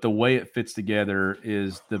 But the way it fits together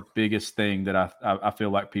is the biggest thing that I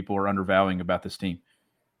feel like people are undervaluing about this team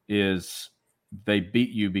is they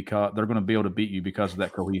beat you because they're going to be able to beat you because of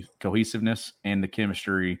that cohesiveness and the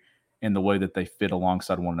chemistry and the way that they fit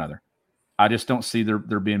alongside one another. I just don't see there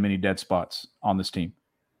being many dead spots on this team.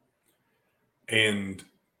 And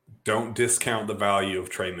don't discount the value of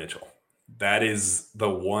Trey Mitchell. That is the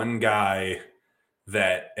one guy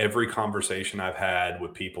that every conversation I've had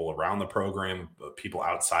with people around the program, people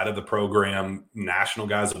outside of the program, national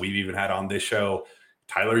guys that we've even had on this show,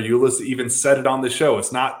 Tyler Ulis even said it on the show.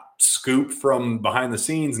 It's not scoop from behind the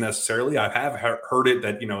scenes necessarily. I have heard it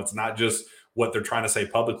that, it's not just what they're trying to say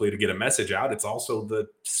publicly to get a message out. It's also the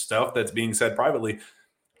stuff that's being said privately.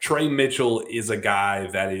 Trey Mitchell is a guy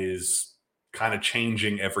that is kind of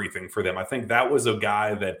changing everything for them. I think that was a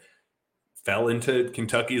guy that fell into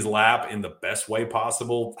Kentucky's lap in the best way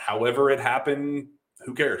possible. However it happened,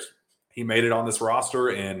 who cares? He made it on this roster,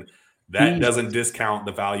 and that doesn't discount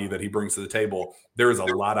the value that he brings to the table. There is a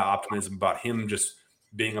lot of optimism about him just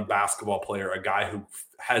being a basketball player, a guy who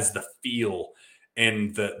has the feel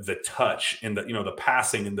and the touch and the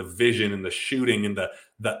passing and the vision and the shooting and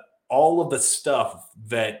the all of the stuff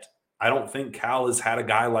that I don't think Cal has had a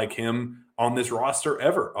guy like him on this roster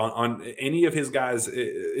ever, on any of his guys,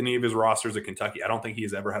 any of his rosters at Kentucky. I don't think he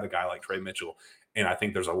has ever had a guy like Trey Mitchell. And I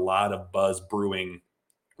think there's a lot of buzz brewing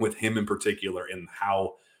with him in particular and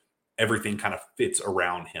how everything kind of fits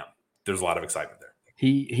around him. There's a lot of excitement there.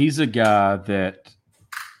 He's a guy that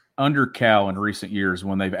under Cal in recent years,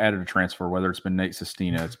 when they've added a transfer, whether it's been Nate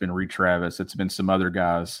Sestina, it's been Reed Travis, it's been some other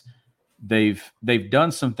guys, they've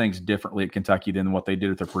done some things differently at Kentucky than what they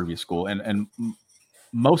did at their previous school. And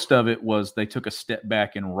most of it was they took a step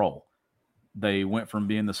back in role. They went from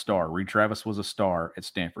being the star. Reed Travis was a star at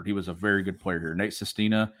Stanford. He was a very good player here. Nate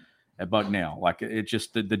Sestina at Bucknell. Like, it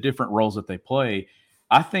just the different roles that they play.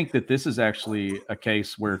 I think that this is actually a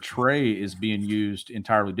case where Trey is being used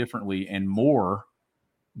entirely differently and more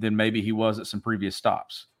than maybe he was at some previous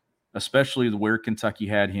stops, especially where Kentucky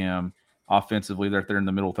had him offensively. They're in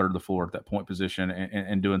the middle third of the floor at that point position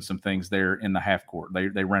and doing some things there in the half court.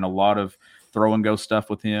 They ran a lot of throw and go stuff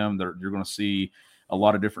with him. You're going to see a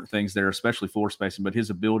lot of different things there, especially floor spacing, but his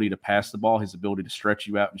ability to pass the ball, his ability to stretch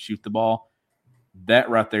you out and shoot the ball, that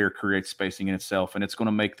right there creates spacing in itself. And it's going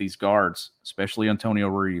to make these guards, especially Antonio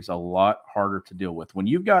Reeves, a lot harder to deal with. When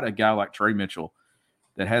you've got a guy like Trey Mitchell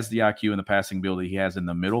that has the IQ and the passing ability he has in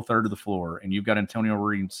the middle third of the floor, and you've got Antonio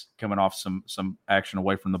Reeves coming off some action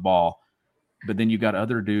away from the ball, but then you got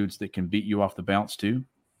other dudes that can beat you off the bounce too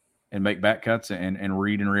and make back cuts and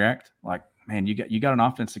read and react. Like, man, you got an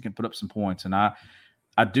offense that can put up some points. And I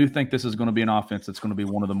do think this is going to be an offense that's going to be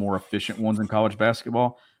one of the more efficient ones in college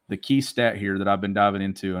basketball. The key stat here that I've been diving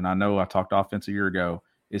into, and I know I talked offense a year ago,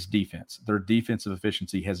 is defense. Their defensive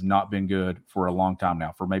efficiency has not been good for a long time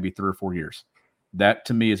now, for maybe 3 or 4 years. That,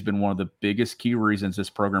 to me, has been one of the biggest key reasons this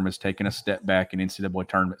program has taken a step back in NCAA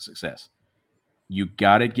tournament success. You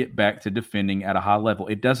got to get back to defending at a high level.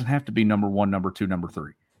 It doesn't have to be number 1, number 2, number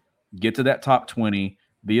 3. Get to that top 20,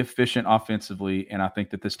 be efficient offensively, and I think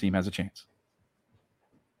that this team has a chance.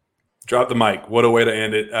 Drop the mic. What a way to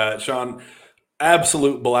end it. Sean,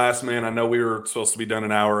 absolute blast, man. I know we were supposed to be done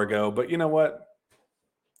an hour ago, but you know what?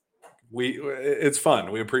 It's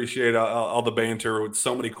fun. We appreciate all the banter with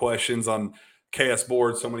so many questions on KS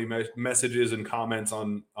Board, so many messages and comments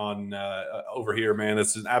on over here, man.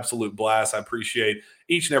 It's an absolute blast. I appreciate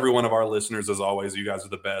each and every one of our listeners, as always. You guys are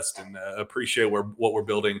the best, and appreciate what we're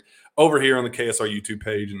building over here on the KSR YouTube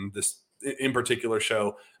page and this in particular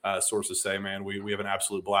show. Sources say, man, we have an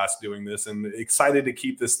absolute blast doing this and excited to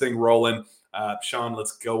keep this thing rolling. Sean,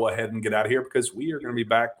 let's go ahead and get out of here because we are going to be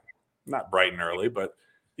back, not bright and early, but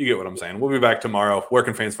you get what I'm saying. We'll be back tomorrow. Where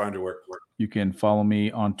can fans find your work? You can follow me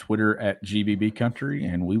on Twitter at GBB Country,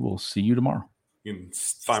 and we will see you tomorrow. You can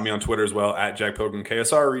find me on Twitter as well at Jack Pilgrim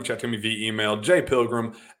KSR. Reach out to me via email,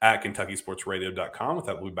 jpilgrim@KentuckySportsRadio.com. With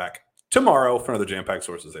that, we'll be back tomorrow for another Jam Packed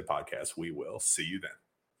Sources Day podcast. We will see you then.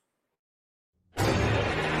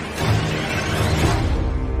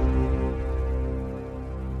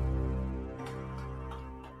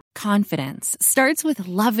 Confidence starts with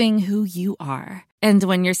loving who you are. And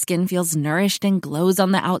when your skin feels nourished and glows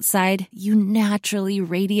on the outside, you naturally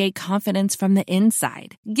radiate confidence from the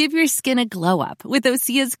inside. Give your skin a glow up with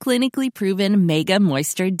Osea's clinically proven Mega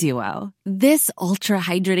Moisture Duo. This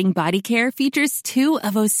ultra-hydrating body care features 2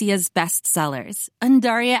 of Osea's best sellers,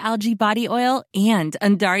 Undaria Algae Body Oil and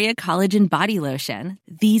Undaria Collagen Body Lotion.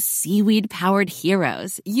 These seaweed-powered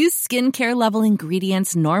heroes use skincare-level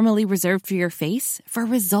ingredients normally reserved for your face for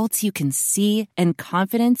results you can see and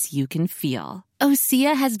confidence you can feel.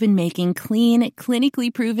 Osea has been making clean,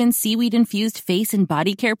 clinically proven seaweed-infused face and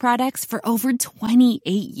body care products for over 28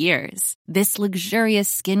 years. This luxurious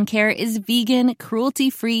skincare is vegan,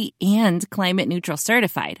 cruelty-free, and climate-neutral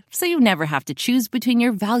certified, so you never have to choose between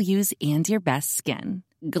your values and your best skin.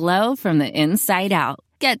 Glow from the inside out.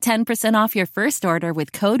 Get 10% off your first order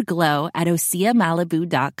with code GLOW at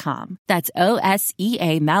OseaMalibu.com. That's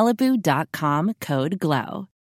OSEAMalibu.com, code GLOW.